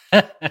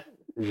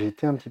 J'ai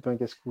été un petit peu un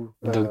casse-cou.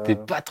 Donc t'es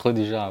pas trop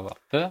du genre à avoir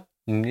peur,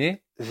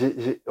 mais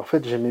En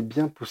fait, j'aimais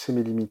bien pousser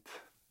mes limites.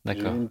 J'ai eu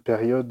d'accord. une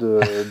période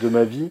de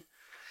ma vie.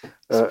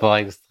 Sport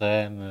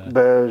extrême.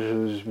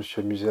 Je me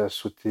suis amusé à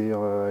sauter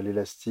à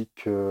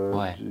l'élastique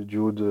Ouais. du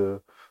haut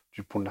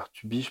du pont de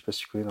l'Artuby, je sais pas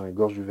si tu connais, dans les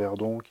gorges du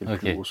Verdon, qui est le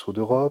plus Ok. gros saut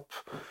d'Europe,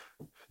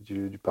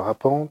 du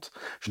parapente.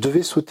 Je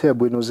devais sauter à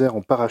Buenos Aires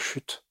en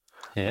parachute.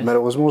 Yes.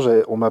 Malheureusement,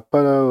 on m'a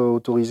pas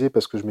autorisé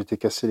parce que je m'étais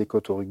cassé les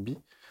côtes au rugby.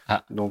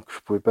 Ah. Donc je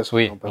pouvais pas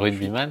sauter en Oui, parachute.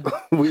 rugbyman.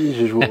 Oui,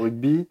 j'ai joué au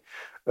rugby.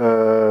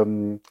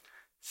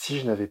 Si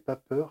je n'avais pas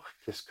peur,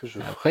 qu'est-ce que je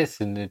ferais? Après,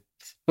 ce n'est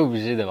C'est pas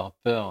obligé d'avoir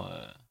peur,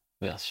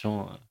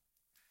 version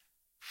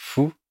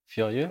fou,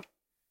 furieux.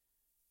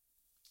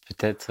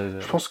 Peut-être.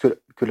 Je pense que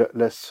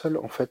la seule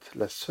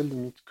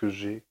limite que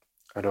j'ai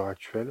à l'heure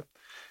actuelle,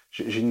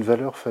 j'ai une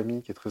valeur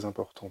famille qui est très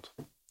importante,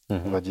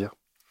 on va dire,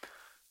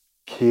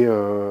 qui est,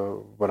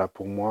 voilà,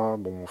 pour moi,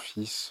 bon, mon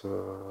fils,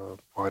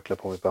 pour être là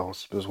pour mes parents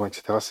si besoin,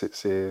 etc.,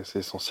 c'est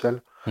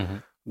essentiel.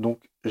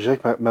 Donc, je dirais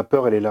que ma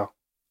peur, elle est là.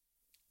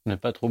 Ne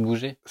pas trop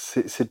bouger.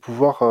 C'est de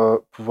pouvoir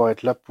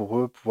être là pour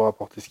eux, pouvoir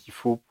apporter ce qu'il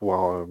faut,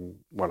 pouvoir,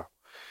 voilà.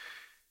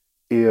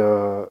 Et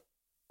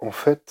en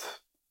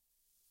fait,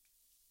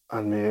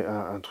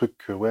 un truc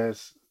que, ouais,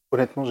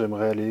 honnêtement,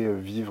 j'aimerais aller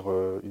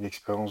vivre une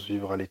expérience,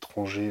 vivre à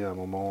l'étranger à un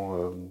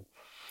moment,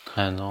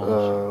 Un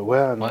an. ouais,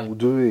 un an ou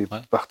deux, et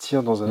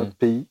partir dans un autre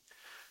pays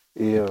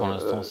et pour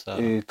l'instant, ça,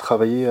 et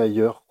travailler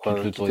ailleurs, tu te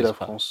quitter l'autorises la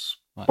pas. France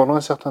Ouais. pendant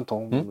un certain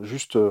temps,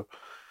 juste.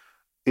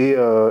 Et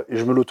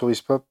je me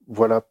l'autorise pas,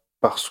 voilà,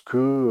 parce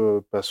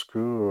que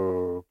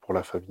pour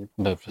la famille.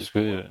 Pour mon Parce fils,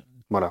 que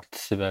voilà,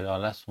 ces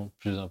valeurs-là sont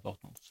plus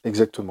importantes.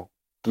 exactement.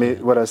 Mais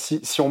voilà,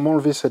 si on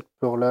m'enlevait cette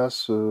peur-là,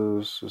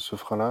 ce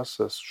frein-là,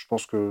 je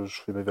pense que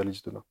je fais mes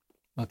valises demain.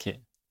 Ok.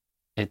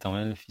 Et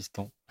t'emmènes le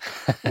fiston.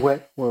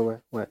 Ouais.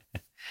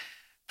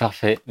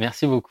 Parfait.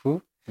 Merci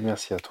beaucoup.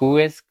 Merci à toi. Où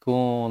est-ce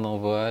qu'on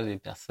envoie les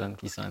personnes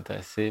qui sont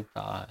intéressées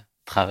par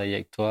travailler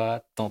avec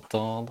toi,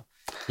 t'entendre,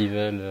 qui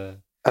veulent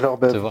Alors,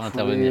 te voir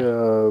intervenir?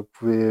 vous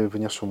pouvez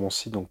venir sur mon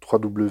site, donc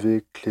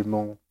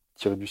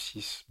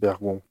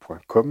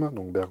www.clément-bergon.com,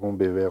 donc Bergon,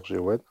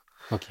 B-E-R-G-O-N.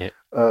 Ok.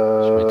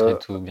 Je mettrai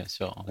tout, bien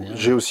sûr, en lien.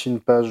 J'ai aussi une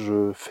page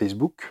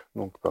Facebook,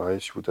 donc pareil,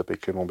 si vous tapez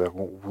Clément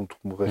Bergon, vous me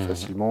trouverez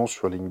facilement,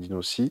 sur LinkedIn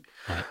aussi,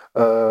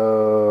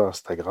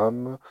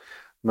 Instagram.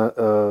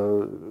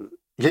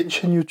 Il y a une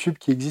chaîne YouTube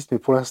qui existe, mais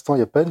pour l'instant, il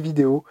n'y a pas de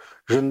vidéo.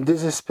 Je ne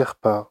désespère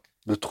pas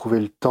de trouver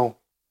le temps.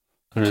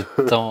 Le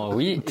temps,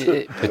 oui,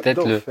 et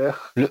peut-être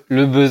faire.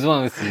 le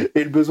besoin aussi.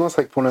 Et le besoin,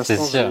 c'est vrai que pour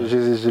l'instant,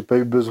 j'ai pas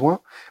eu besoin,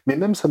 mais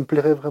même ça me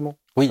plairait vraiment.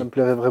 Oui. Ça me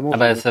plairait vraiment.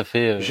 Ça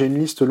fait. J'ai une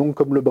liste longue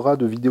comme le bras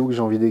de vidéos que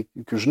j'ai envie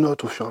que je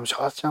note au fur et à mesure.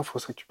 Ah tiens, faut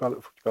que tu parles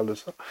de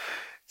ça.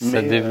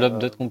 Ça développe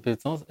d'autres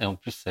compétences et en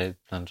plus ça aide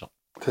plein de gens.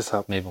 C'est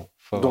ça. Mais bon,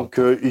 donc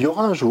il y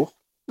aura un jour.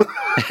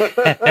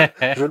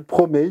 Je le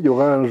promets, il y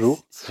aura un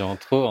jour. Si on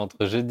trouve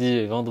entre jeudi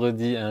et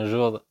vendredi un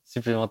jour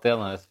supplémentaire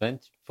dans la semaine,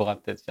 tu pourras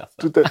peut-être faire ça.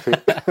 Tout à fait.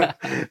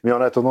 Mais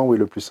en attendant, oui,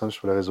 le plus simple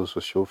sur les réseaux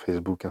sociaux,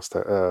 Facebook,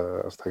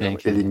 Instagram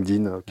et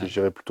LinkedIn, qui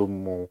gérait plutôt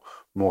mon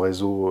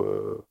réseau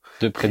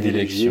de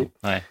prédilection.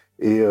 Ouais.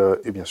 Et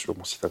bien sûr,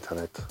 mon site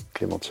internet,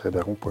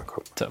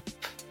 clément-bergon.com. Top.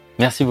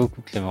 Merci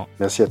beaucoup, Clément.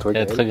 Merci à toi,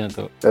 Gaël. Et à très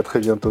bientôt. À très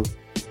bientôt.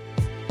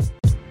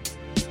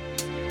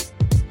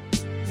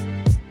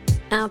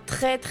 Un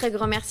très très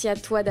grand merci à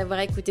toi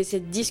d'avoir écouté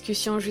cette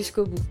discussion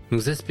jusqu'au bout.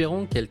 Nous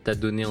espérons qu'elle t'a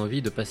donné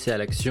envie de passer à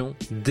l'action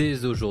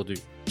dès aujourd'hui.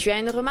 Tu as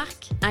une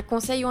remarque, un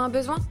conseil ou un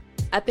besoin ?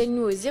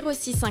 Appelle-nous au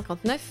 06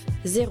 59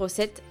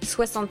 07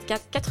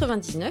 64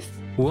 99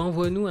 ou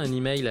envoie-nous un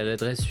email à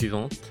l'adresse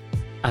suivante: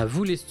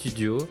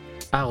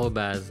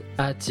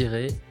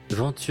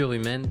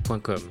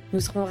 avouslesstudios@a-venturehumaine.com.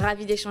 Nous serons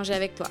ravis d'échanger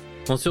avec toi.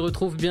 On se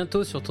retrouve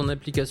bientôt sur ton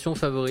application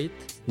favorite,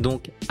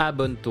 donc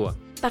abonne-toi.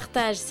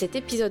 Partage cet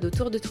épisode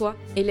autour de toi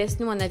et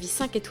laisse-nous un avis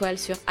 5 étoiles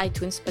sur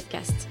iTunes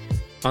Podcast.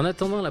 En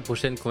attendant la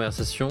prochaine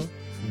conversation,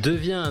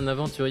 deviens un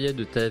aventurier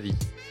de ta vie.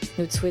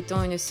 Nous te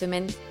souhaitons une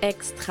semaine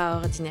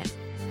extraordinaire.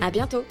 À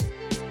bientôt!